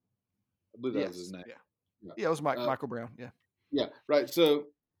 I believe that was his name. Yeah, it was Michael Brown. Yeah, right. So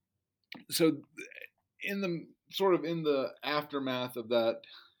in the aftermath of that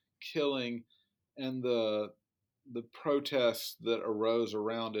killing and the protests that arose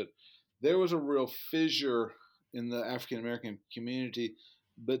around it, there was a real fissure in the African American community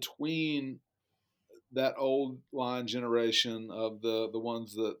between that old line generation of the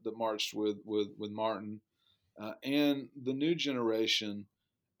ones that marched with Martin, and the new generation.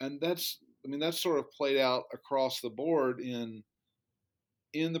 And that's sort of played out across the board in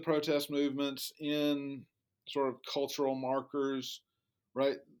the protest movements, in sort of cultural markers,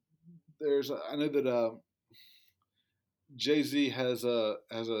 right? I know that Jay-Z has a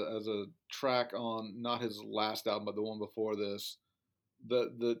track on, not his last album, but the one before this,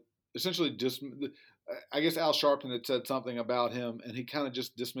 that essentially I guess Al Sharpton had said something about him, and he kind of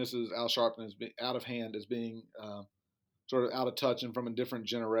just dismisses Al Sharpton as being out of hand, as being sort of out of touch and from a different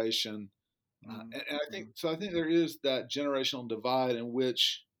generation. And I think there is that generational divide in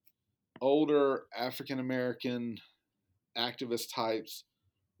which older African American activist types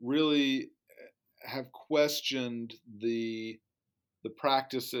really have questioned the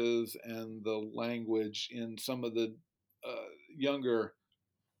practices and the language in some of the younger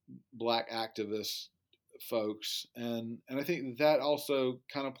Black activist folks, and I think that also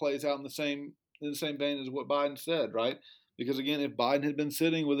kind of plays out in the same vein as what Biden said, right? Because again, if Biden had been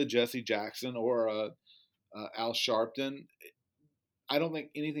sitting with a Jesse Jackson or a Al Sharpton, I don't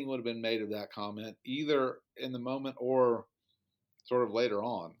think anything would have been made of that comment, either in the moment or sort of later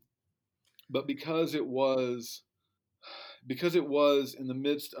on. But because it was in the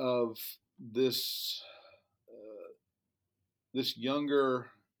midst of this younger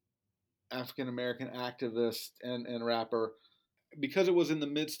African American activist and rapper, because it was in the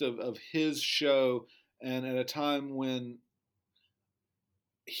midst of his show, and at a time when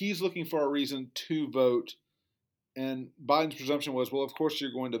he's looking for a reason to vote, and Biden's presumption was, well, of course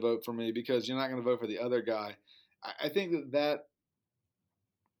you're going to vote for me because you're not going to vote for the other guy. I think that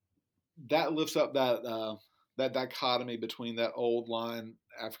lifts up that dichotomy between that old line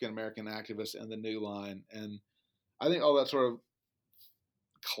African American activist and the new line, and I think all that sort of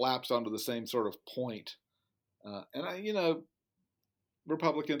collapsed onto the same sort of point. And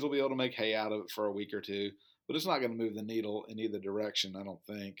Republicans will be able to make hay out of it for a week or two, but it's not going to move the needle in either direction, I don't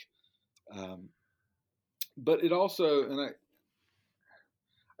think. But it also, and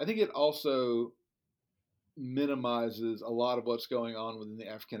I think it also minimizes a lot of what's going on within the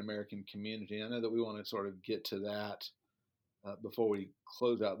African American community. I know that we want to sort of get to that before we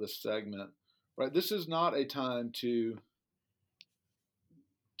close out this segment. Right, this is not a time to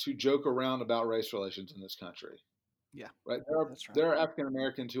joke around about race relations in this country. Yeah, right. That's right. There are African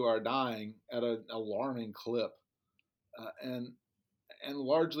Americans who are dying at an alarming clip, and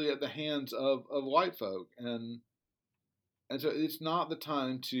largely at the hands of white folk, and so it's not the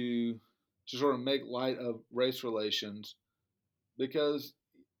time to sort of make light of race relations, because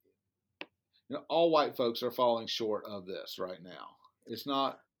all white folks are falling short of this right now. It's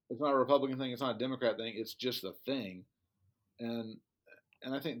not a Republican thing. It's not a Democrat thing. It's just a thing, and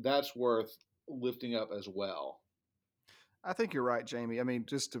I think that's worth lifting up as well. I think you're right, Jamie. I mean,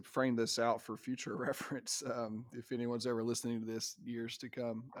 just to frame this out for future reference, if anyone's ever listening to this years to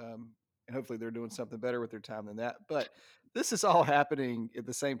come, and hopefully they're doing something better with their time than that. But this is all happening at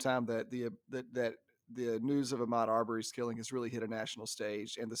the same time that that the news of Ahmaud Arbery's killing has really hit a national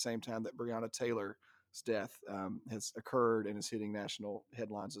stage, and the same time that Breonna Taylor's death has occurred and is hitting national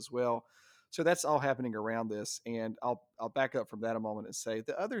headlines as well. So that's all happening around this, and I'll back up from that a moment and say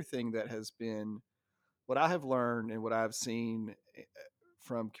the other thing that has been what I have learned and what I've seen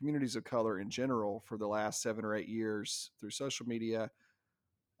from communities of color in general for the last 7 or 8 years through social media,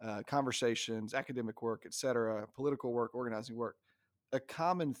 conversations, academic work, etc., political work, organizing work, a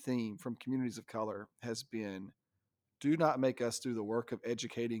common theme from communities of color has been do not make us do the work of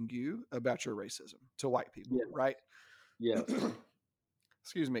educating you about your racism to white people, right? Yeah.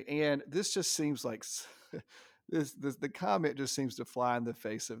 Excuse me. And this just seems like this the comment just seems to fly in the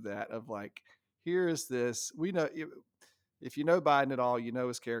face of that, of like, here is this. We know if you know Biden at all, you know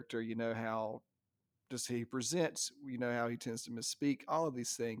his character, you know how just he presents, you know how he tends to misspeak, all of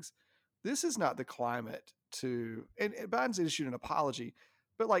these things. This is not the climate to, and Biden's issued an apology,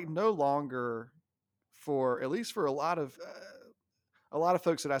 but like no longer for, at least for a lot of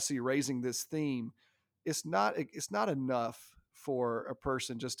folks that I see raising this theme, it's not enough for a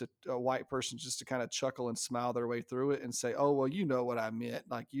person, just a white person, just to kind of chuckle and smile their way through it and say, "Oh, well, you know what I meant.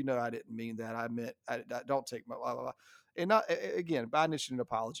 Like, I didn't mean that. I meant I don't take my blah blah blah." And not again, Biden issued an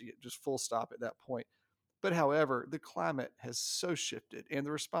apology, just full stop at that point. But however, the climate has so shifted, and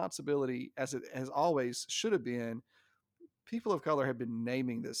the responsibility, as it has always should have been, people of color have been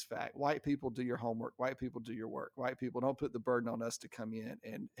naming this fact. White people, do your homework. White people, do your work. White people, don't put the burden on us to come in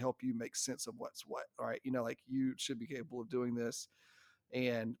and help you make sense of what's what. All right. Like, you should be capable of doing this.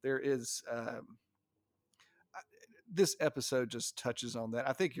 And there is, this episode just touches on that.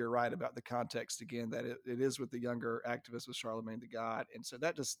 I think you're right about the context again, that it is with the younger activist with Charlemagne the God. And so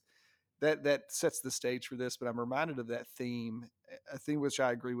that just, that sets the stage for this. But I'm reminded of that theme, a theme which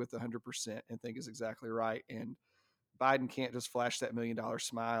I agree with 100% and think is exactly right. And Biden can't just flash that $1 million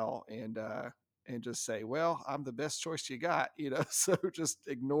smile and just say, "Well, I'm the best choice you got," So just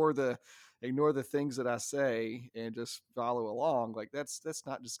ignore the things that I say and just follow along. Like, that's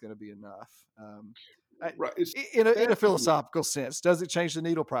not just going to be enough. Right. In a philosophical sense, does it change the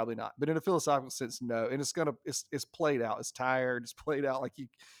needle? Probably not. But in a philosophical sense, no. And it's played out. It's tired. It's played out. Like,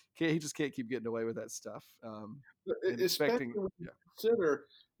 he just can't keep getting away with that stuff. Especially when you consider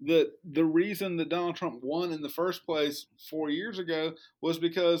that the reason that Donald Trump won in the first place 4 years ago was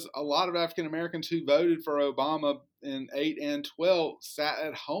because a lot of African Americans who voted for Obama in 8 and 12 sat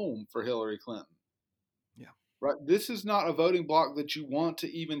at home for Hillary Clinton. Yeah. Right. This is not a voting bloc that you want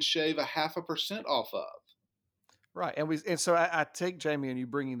to even shave 0.5% off of. Right. And so I take Jamie and you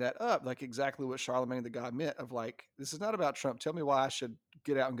bringing that up, like exactly what Charlemagne the God meant, of like, this is not about Trump. Tell me why I should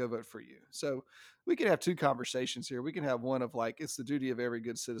get out and go vote for you. So we can have two conversations here. We can have one of like, it's the duty of every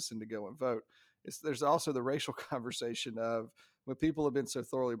good citizen to go and vote. There's also the racial conversation of when people have been so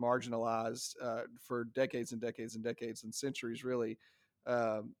thoroughly marginalized for decades and decades and decades and centuries, really.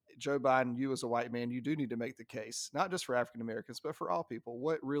 Joe Biden, you as a white man, you do need to make the case, not just for African Americans, but for all people.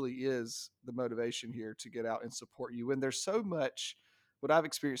 What really is the motivation here to get out and support you when there's so much, what I've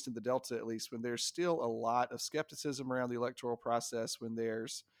experienced in the Delta, at least, when there's still a lot of skepticism around the electoral process, when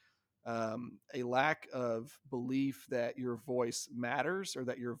there's a lack of belief that your voice matters or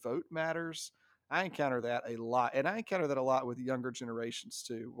that your vote matters. I encounter that a lot, and I encounter that a lot with younger generations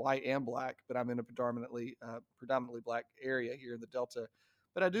too, white and black. But I'm in a predominantly black area here in the Delta.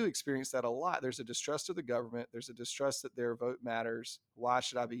 But I do experience that a lot. There's a distrust of the government. There's a distrust that their vote matters. Why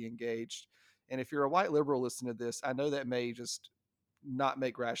should I be engaged? And if you're a white liberal listening to this, I know that may just not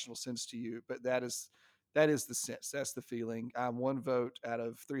make rational sense to you, but that is the sense. That's the feeling. I'm one vote out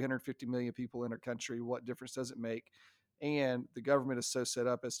of 350 million people in our country. What difference does it make? And the government is so set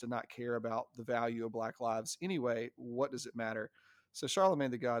up as to not care about the value of black lives anyway. What does it matter? So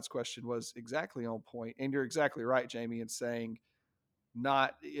Charlemagne the God's question was exactly on point, and you're exactly right, Jamie, in saying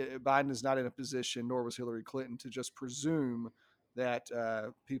Biden is not in a position, nor was Hillary Clinton, to just presume that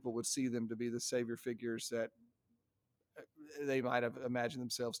people would see them to be the savior figures that they might have imagined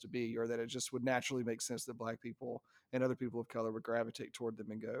themselves to be, or that it just would naturally make sense that Black people and other people of color would gravitate toward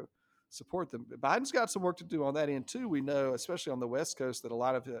them and go support them. Biden's got some work to do on that end too. We know, especially on the West Coast, that a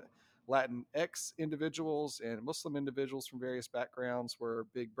lot of Latinx individuals and Muslim individuals from various backgrounds were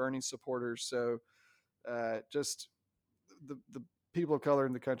big Bernie supporters. So just the people of color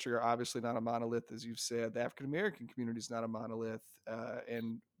in the country are obviously not a monolith, as you've said. The African American community is not a monolith,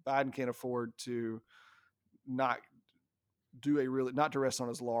 and Biden can't afford to not not to rest on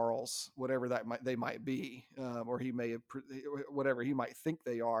his laurels, whatever they might be, or he may have whatever he might think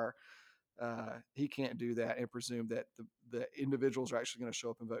they are. He can't do that and presume that the individuals are actually going to show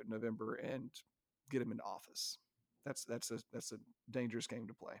up and vote in November and get him into office. That's a dangerous game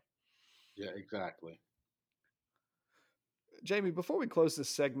to play. Yeah, exactly. Jamie, before we close this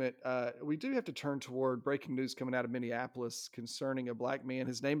segment, we do have to turn toward breaking news coming out of Minneapolis concerning a Black man.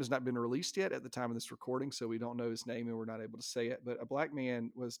 His name has not been released yet at the time of this recording, so we don't know his name and we're not able to say it. But a Black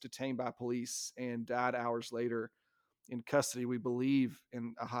man was detained by police and died hours later in custody, we believe,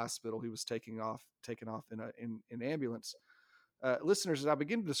 in a hospital. He was taken off in an ambulance. Listeners, as I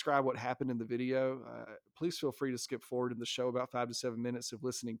begin to describe what happened in the video, please feel free to skip forward in the show. About 5 to 7 minutes of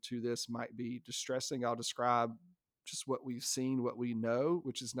listening to this might be distressing. I'll describe just what we've seen, what we know,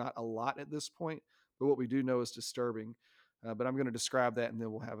 which is not a lot at this point, but what we do know is disturbing. But I'm going to describe that, and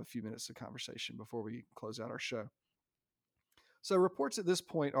then we'll have a few minutes of conversation before we close out our show. So reports at this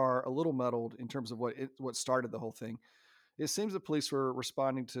point are a little muddled in terms of what started the whole thing. It seems that police were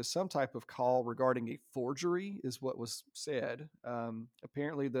responding to some type of call regarding a forgery, is what was said.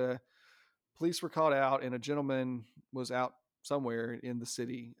 Apparently, the police were called out, and a gentleman was out somewhere in the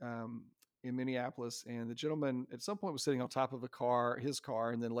city, in Minneapolis, and the gentleman at some point was sitting on top of his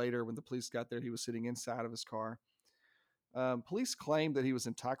car, and then later, when the police got there, he was sitting inside of his car. Police claimed that he was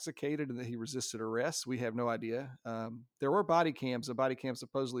intoxicated and that he resisted arrest. We have no idea. There were body cams. The body cams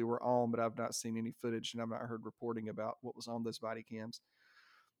supposedly were on, but I've not seen any footage, and I've not heard reporting about what was on those body cams.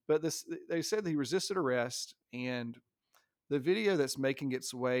 But they said that he resisted arrest, and the video that's making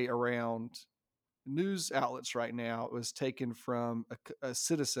its way around news outlets right now was taken from a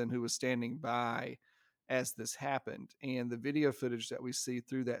citizen who was standing by as this happened. And the video footage that we see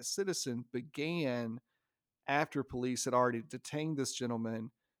through that citizen began after police had already detained this gentleman,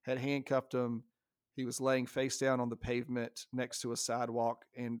 had handcuffed him. He was laying face down on the pavement next to a sidewalk,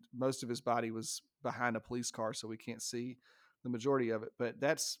 and most of his body was behind a police car, so we can't see the majority of it. But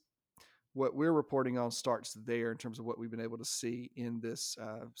that's what we're reporting on, starts there in terms of what we've been able to see in this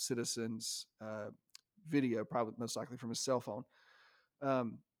citizen's video, probably most likely from his cell phone.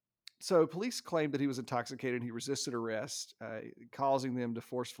 So police claimed that he was intoxicated and he resisted arrest, causing them to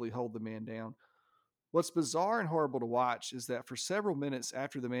forcefully hold the man down. What's bizarre and horrible to watch is that for several minutes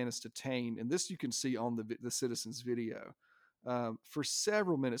after the man is detained, and this you can see on the citizen's video, for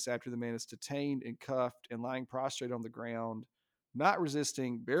several minutes after the man is detained and cuffed and lying prostrate on the ground, not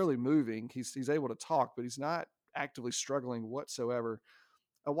resisting, barely moving, he's able to talk, but he's not actively struggling whatsoever.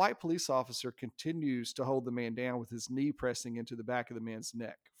 A white police officer continues to hold the man down with his knee pressing into the back of the man's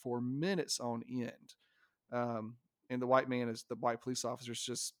neck for minutes on end. And the white police officer is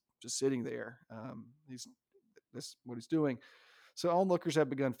just sitting there. That's what he's doing. So onlookers have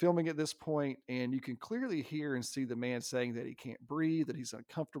begun filming at this point, and you can clearly hear and see the man saying that he can't breathe, that he's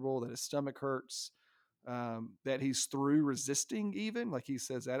uncomfortable, that his stomach hurts, that he's through resisting even. Like he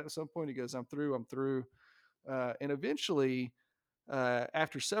says that at some point, he goes, I'm through. And eventually,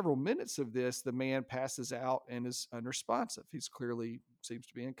 after several minutes of this, the man passes out and is unresponsive. He's clearly seems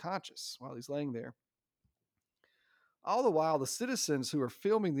to be unconscious while he's laying there. All the while, the citizens who are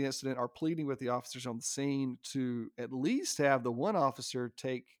filming the incident are pleading with the officers on the scene to at least have the one officer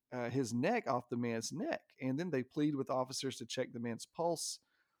take his neck off the man's neck. And then they plead with officers to check the man's pulse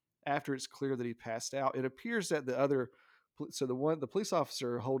after it's clear that he passed out. It appears that the police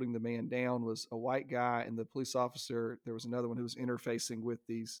officer holding the man down was a white guy, and the police officer, there was another one who was interfacing with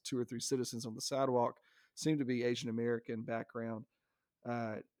these 2 or 3 citizens on the sidewalk, seemed to be Asian American background.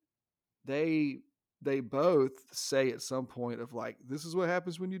 They both say at some point of like, this is what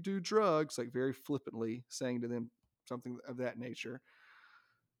happens when you do drugs, like very flippantly saying to them something of that nature.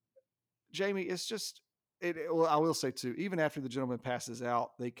 Jamie, it's just, well, I will say too, even after the gentleman passes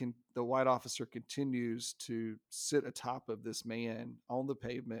out, the white officer continues to sit atop of this man on the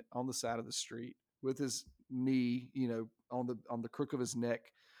pavement, on the side of the street with his knee, on the crook of his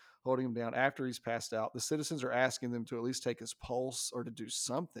neck, holding him down after he's passed out. The citizens are asking them to at least take his pulse or to do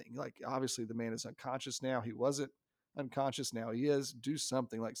something. Like, obviously the man is unconscious now. He wasn't unconscious. Now he is. Do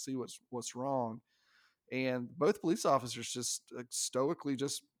something, like see what's wrong. And both police officers just stoically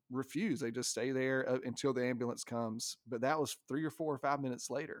just refuse. They just stay there until the ambulance comes. But that was 3 or 4 or 5 minutes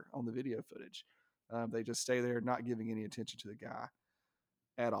later on the video footage. They just stay there, not giving any attention to the guy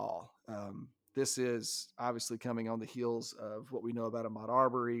at all. This is obviously coming on the heels of what we know about Ahmaud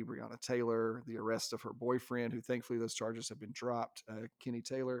Arbery, Breonna Taylor, the arrest of her boyfriend, who thankfully those charges have been dropped. Kenny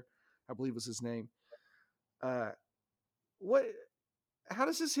Taylor, I believe was his name. What How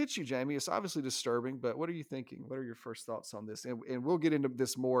does this hit you, Jamie? It's obviously disturbing, but what are you thinking? What are your first thoughts on this? And we'll get into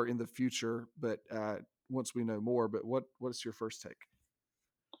this more in the future, but once we know more. But what's your first take?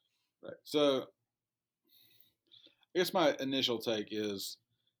 Right. So, I guess my initial take is,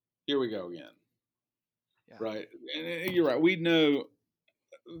 here we go again. Yeah. Right. And you're right. We know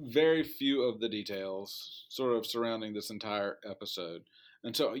very few of the details sort of surrounding this entire episode,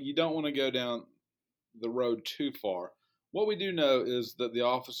 and so you don't want to go down the road too far. What we do know is that the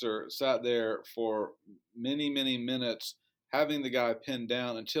officer sat there for many, many minutes having the guy pinned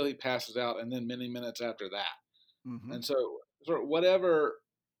down until he passes out, and then many minutes after that. Mm-hmm. And so, sort of whatever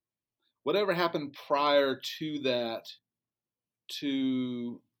happened prior to that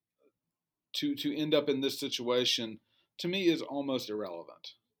to end up in this situation, to me, is almost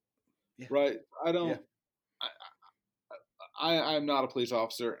irrelevant. Yeah. Right? I don't. Yeah. I'm not a police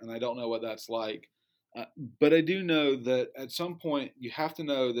officer, and I don't know what that's like. But I do know that at some point you have to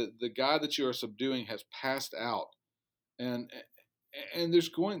know that the guy that you are subduing has passed out, and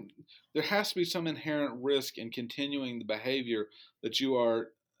there has to be some inherent risk in continuing the behavior that you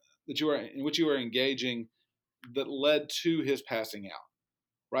are in which you are engaging that led to his passing out,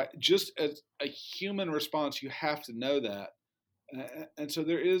 right? Just as a human response, you have to know that, and so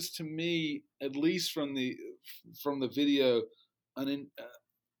there is, to me, at least from the video,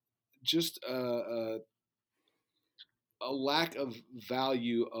 a lack of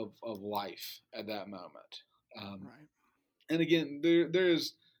value of life at that moment. Right. And again,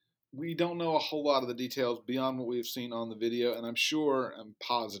 we don't know a whole lot of the details beyond what we've seen on the video, and I'm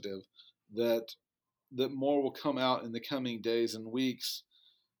positive that more will come out in the coming days and weeks.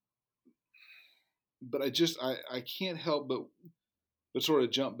 But I can't help but sort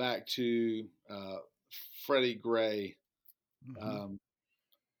of jump back to Freddie Gray. Mm-hmm.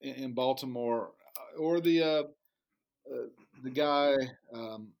 In Baltimore, or the guy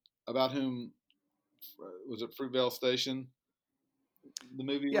about whom was it Fruitvale Station? The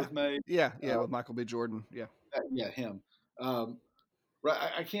movie was made. Yeah, with Michael B. Jordan. Yeah, him. Right.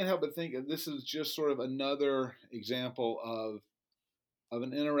 I can't help but think this is just sort of another example of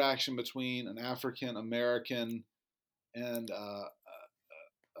an interaction between an African American and a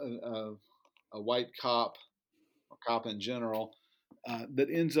white cop, or cop in general, that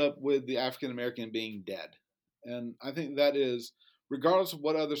ends up with the African American being dead. And I think that is, regardless of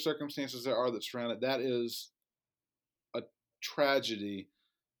what other circumstances there are that surround it, that is a tragedy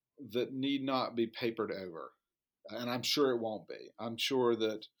that need not be papered over. And I'm sure it won't be. I'm sure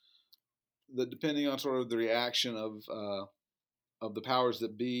that depending on sort of the reaction of the powers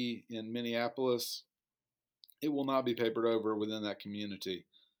that be in Minneapolis, it will not be papered over within that community.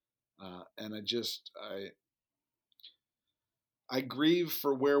 And I grieve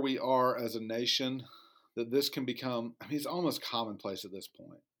for where we are as a nation, that this can become, it's almost commonplace at this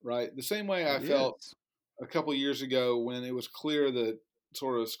point, right? The same way I felt a couple years ago when it was clear that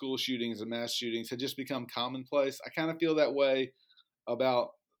sort of school shootings and mass shootings had just become commonplace. I kind of feel that way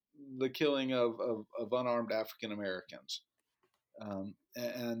about the killing of unarmed African Americans,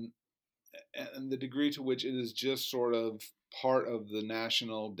 and the degree to which it is just sort of part of the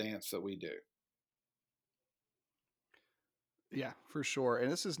national dance that we do. Yeah, for sure. And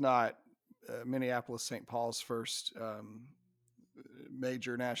this is not Minneapolis, St. Paul's first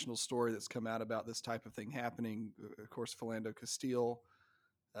major national story that's come out about this type of thing happening. Of course, Philando Castile.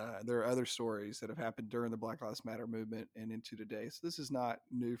 There are other stories that have happened during the Black Lives Matter movement and into today. So this is not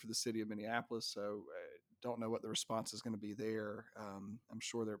new for the city of Minneapolis. So don't know what the response is going to be there. I'm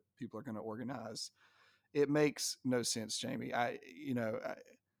sure people are going to organize. It makes no sense, Jamie.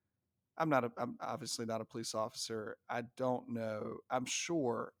 I'm obviously not a police officer. I don't know. I'm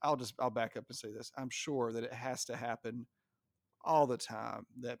sure I'll back up and say this. I'm sure that it has to happen all the time,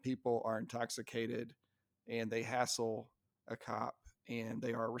 that people are intoxicated and they hassle a cop and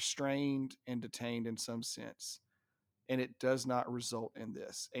they are restrained and detained in some sense. And it does not result in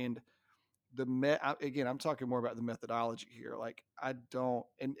this. And again, I'm talking more about the methodology here. Like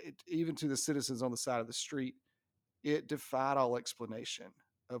even to the citizens on the side of the street, it defied all explanation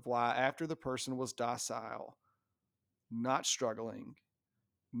of why, after the person was docile, not struggling,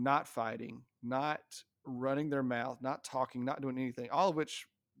 not fighting, not running their mouth, not talking, not doing anything, all of which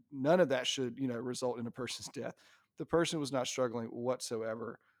none of that should, result in a person's death. The person was not struggling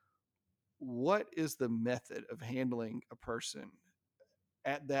whatsoever. What is the method of handling a person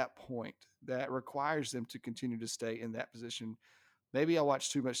at that point that requires them to continue to stay in that position? Maybe I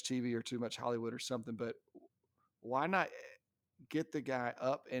watch too much TV or too much Hollywood or something, but why not get the guy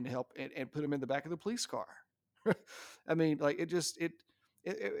up and help and put him in the back of the police car? I mean, like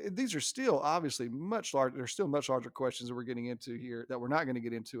these are still obviously much larger. There's still much larger questions that we're getting into here that we're not going to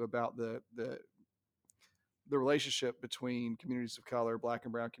get into about the relationship between communities of color, Black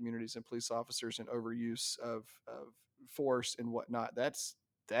and brown communities, and police officers, and overuse of force and whatnot.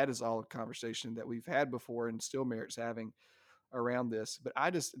 That is all a conversation that we've had before and still merits having around this. But I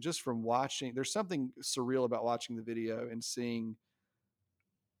just from watching, there's something surreal about watching the video and seeing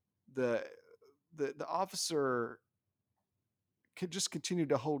the officer could just continue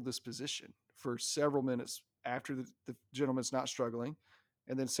to hold this position for several minutes after the gentleman's not struggling,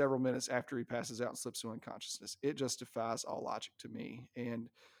 and then several minutes after he passes out and slips to unconsciousness. It just defies all logic to me. And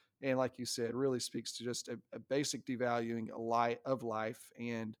like you said, really speaks to just a basic devaluing of life,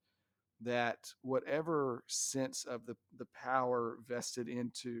 and that whatever sense of the power vested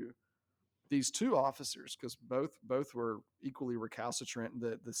into these two officers, because both were equally recalcitrant.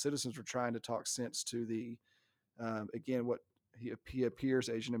 The citizens were trying to talk sense to the again, what he appears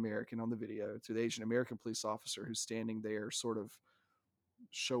Asian American on the video, to the Asian American police officer who's standing there, sort of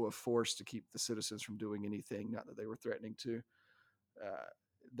show of force to keep the citizens from doing anything. Not that they were threatening to.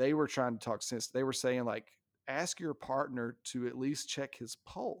 They were trying to talk sense. They were saying, like, ask your partner to at least check his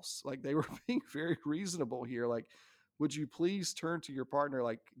pulse. Like, they were being very reasonable here. Like, would you please turn to your partner?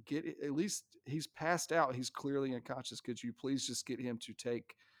 Like, get at least, he's passed out. He's clearly unconscious. Could you please just get him to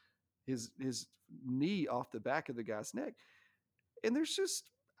take his knee off the back of the guy's neck? And there's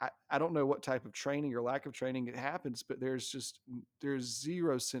just, I don't know what type of training or lack of training it happens, but there's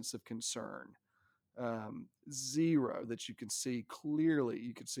zero sense of concern. Zero that you can see clearly.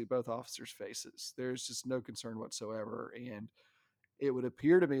 You can see both officers' faces. There's just no concern whatsoever. And it would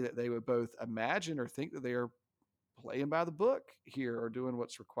appear to me that they would both imagine or think that they are playing by the book here or doing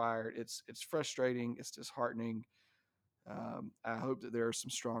what's required. It's frustrating. It's disheartening. I hope that there are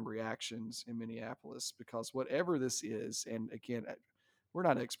some strong reactions in Minneapolis, because whatever this is, and again, we're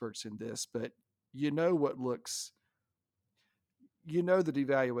not experts in this, but the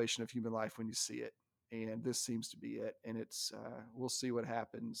devaluation of human life when you see it. And this seems to be it. And it's, we'll see what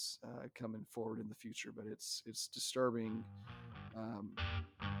happens coming forward in the future, but it's disturbing.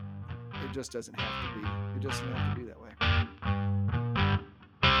 It just doesn't have to be. It doesn't have to be that way.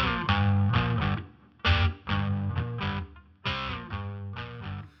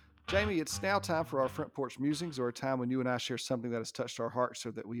 Jamie, it's now time for our Front Porch Musings, or a time when you and I share something that has touched our hearts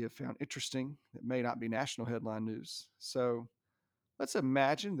or that we have found interesting that may not be national headline news. So let's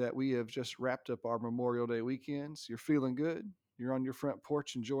imagine that we have just wrapped up our Memorial Day weekends. You're feeling good. You're on your front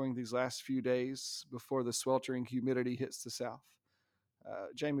porch enjoying these last few days before the sweltering humidity hits the South.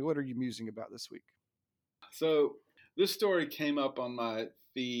 Jamie, what are you musing about this week? So this story came up on my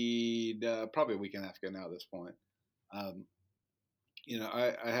feed probably a week and a half ago now at this point.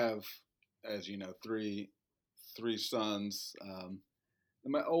 I have, as you know, three sons.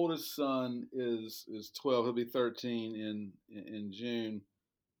 And my oldest son is 12. He'll be 13 in June,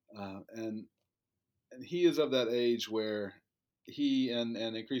 and he is of that age where he and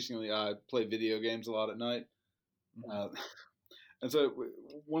increasingly I play video games a lot at night. And so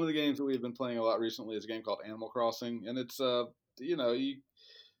one of the games that we've been playing a lot recently is a game called Animal Crossing, and it's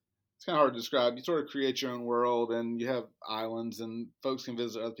it's kind of hard to describe. You sort of create your own world, and you have islands, and folks can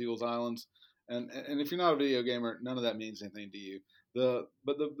visit other people's islands. And if you're not a video gamer, none of that means anything to you.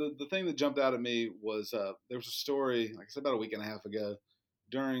 But the thing that jumped out at me was there was a story, like I said, about a week and a half ago,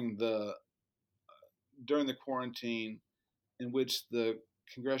 during the quarantine, in which the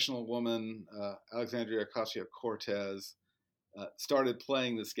congressional woman Alexandria Ocasio-Cortez started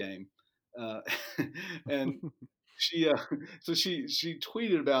playing this game, and she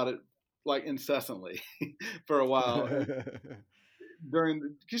tweeted about it like incessantly for a while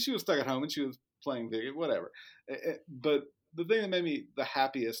because she was stuck at home and she was playing video, whatever. But the thing that made me the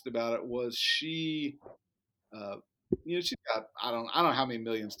happiest about it was she's got I don't know how many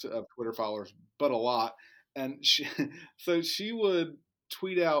millions of Twitter followers, but a lot. And she would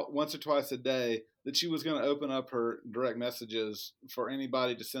tweet out once or twice a day that she was going to open up her direct messages for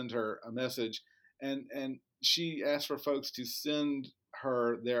anybody to send her a message, and she asked for folks to send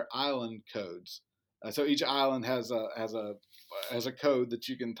her their island codes So each island has a code that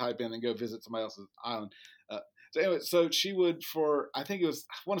you can type in and go visit somebody else's island. So anyway, so she would, for I think it was,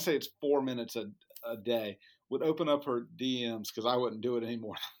 I want to say it's 4 minutes a day, would open up her DMs, because I wouldn't do it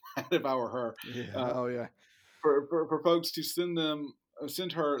anymore if I were her. Yeah. For folks to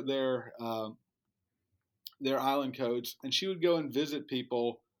send her their island codes, and she would go and visit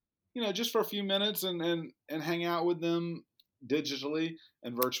people, just for a few minutes, and hang out with them digitally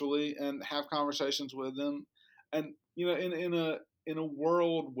and virtually, and have conversations with them. And in a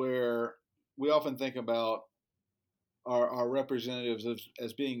world where we often think about our representatives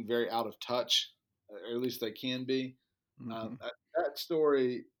as being very out of touch, or at least they can be. Mm-hmm. That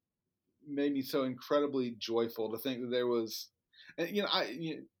story made me so incredibly joyful to think that there was, and you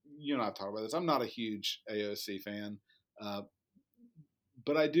and I talk about this. I'm not a huge AOC fan,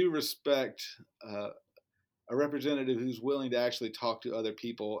 but I do respect a representative who's willing to actually talk to other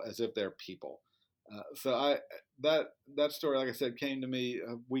people as if they're people. So that story, like I said, came to me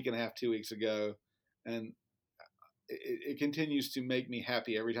a week and a half, 2 weeks ago, and it continues to make me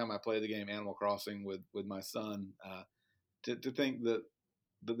happy every time I play the game Animal Crossing with my son. To think that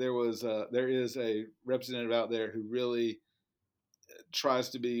there is a representative out there who really tries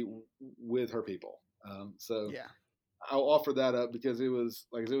to be with her people. So yeah, I'll offer that up, because it was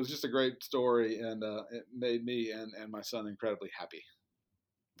just a great story, and it made me and my son incredibly happy.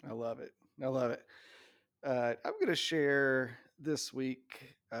 I love it. I'm going to share this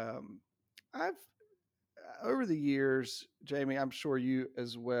week. I've over the years, Jamie, I'm sure you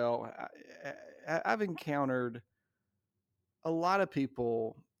as well. I've encountered a lot of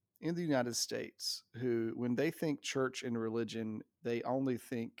people in the United States who, when they think church and religion, they only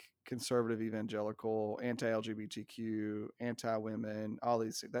think conservative, evangelical, anti-LGBTQ, anti-women, all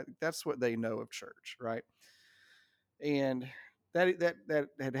these. That's what they know of church, right? And that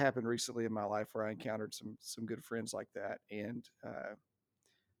had happened recently in my life, where I encountered some good friends like that. And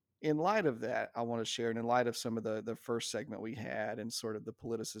in light of that, I want to share, and in light of some of the first segment we had, and sort of the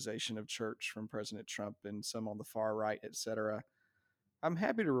politicization of church from President Trump and some on the far right, et cetera, I'm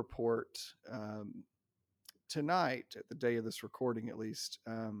happy to report tonight, at the day of this recording at least,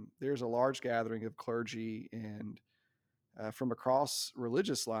 there's a large gathering of clergy and from across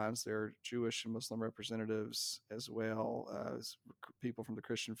religious lines. There are Jewish and Muslim representatives, as well as people from the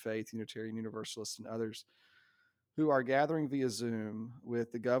Christian faith, Unitarian Universalists, and others, who are gathering via Zoom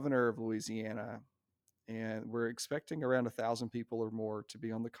with the governor of Louisiana. And we're expecting around 1,000 people or more to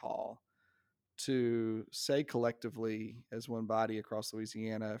be on the call, to say collectively, as one body across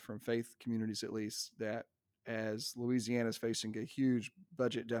Louisiana, from faith communities at least, that as Louisiana is facing a huge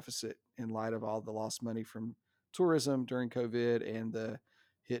budget deficit in light of all the lost money from tourism during COVID and the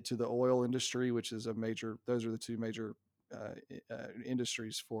hit to the oil industry, which is those are the two major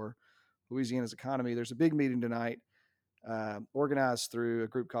industries for Louisiana's economy. There's a big meeting tonight, organized through a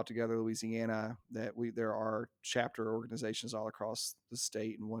group called Together Louisiana, that there are chapter organizations all across the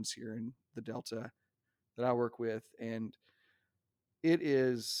state, and ones here in the Delta that I work with. And it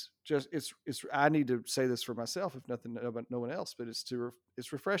is just, it's I need to say this for myself, if nothing, no one else, but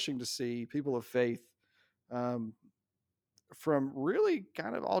it's refreshing to see people of faith from really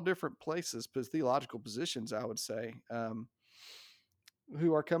kind of all different places, but theological positions, I would say,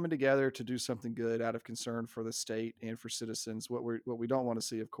 who are coming together to do something good out of concern for the state and for citizens. What we don't want to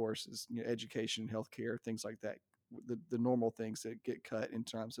see, of course, is education, healthcare, things like that, the normal things that get cut in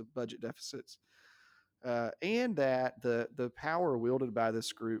terms of budget deficits, and that the power wielded by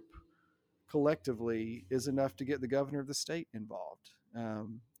this group collectively is enough to get the governor of the state involved,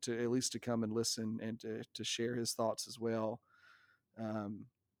 to at least to come and listen, and to share his thoughts as well.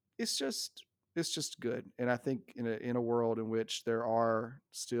 It's just good. And I think in a world in which there are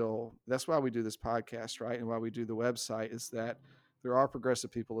still, that's why we do this podcast, right? And why we do the website, is that there are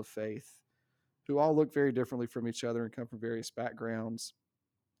progressive people of faith who all look very differently from each other and come from various backgrounds.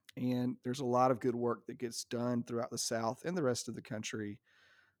 And there's a lot of good work that gets done throughout the South and the rest of the country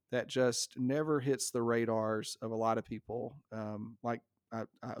that just never hits the radars of a lot of people. Like I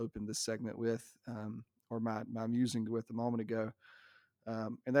opened this segment with, or my musing with a moment ago.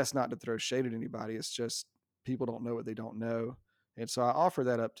 And that's not to throw shade at anybody. It's just people don't know what they don't know. And so I offer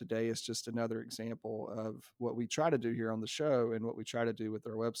that up today as just another example of what we try to do here on the show, and what we try to do with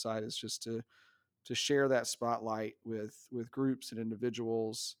our website, is just to share that spotlight with groups and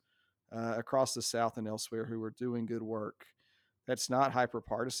individuals across the South and elsewhere who are doing good work. That's not hyper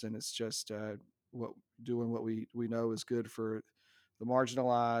partisan. It's just what we know is good for the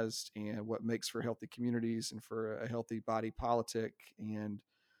marginalized, and what makes for healthy communities and for a healthy body politic. And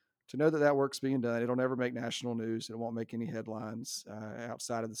to know that work's being done, it'll never make national news. It won't make any headlines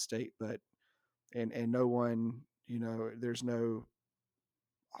outside of the state, but and no one, there's no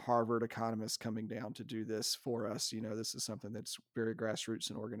Harvard economists coming down to do this for us. This is something that's very grassroots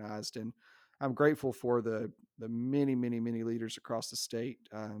and organized. And I'm grateful for the many, many, many leaders across the state,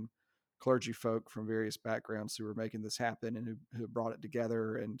 clergy folk from various backgrounds who are making this happen and who brought it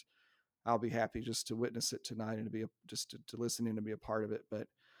together. And I'll be happy just to witness it tonight and to be to listen in and be a part of it. But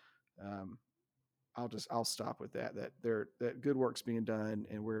I'll stop with that good work's being done,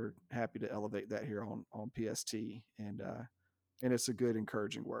 and we're happy to elevate that here on PST. And it's a good,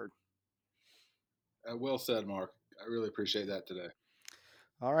 encouraging word. Well said, Mark. I really appreciate that today.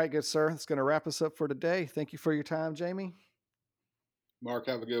 All right, good sir. That's going to wrap us up for today. Thank you for your time, Jamie. Mark,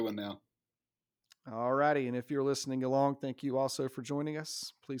 have a good one now. All righty. And if you're listening along, thank you also for joining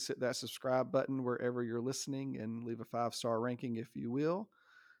us. Please hit that subscribe button wherever you're listening and leave a 5-star ranking if you will.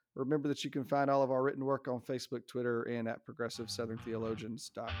 Remember that you can find all of our written work on Facebook, Twitter, and at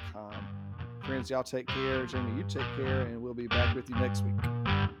progressivesoutherntheologians.com. Friends, y'all take care. Jamie, you take care, and we'll be back with you next week.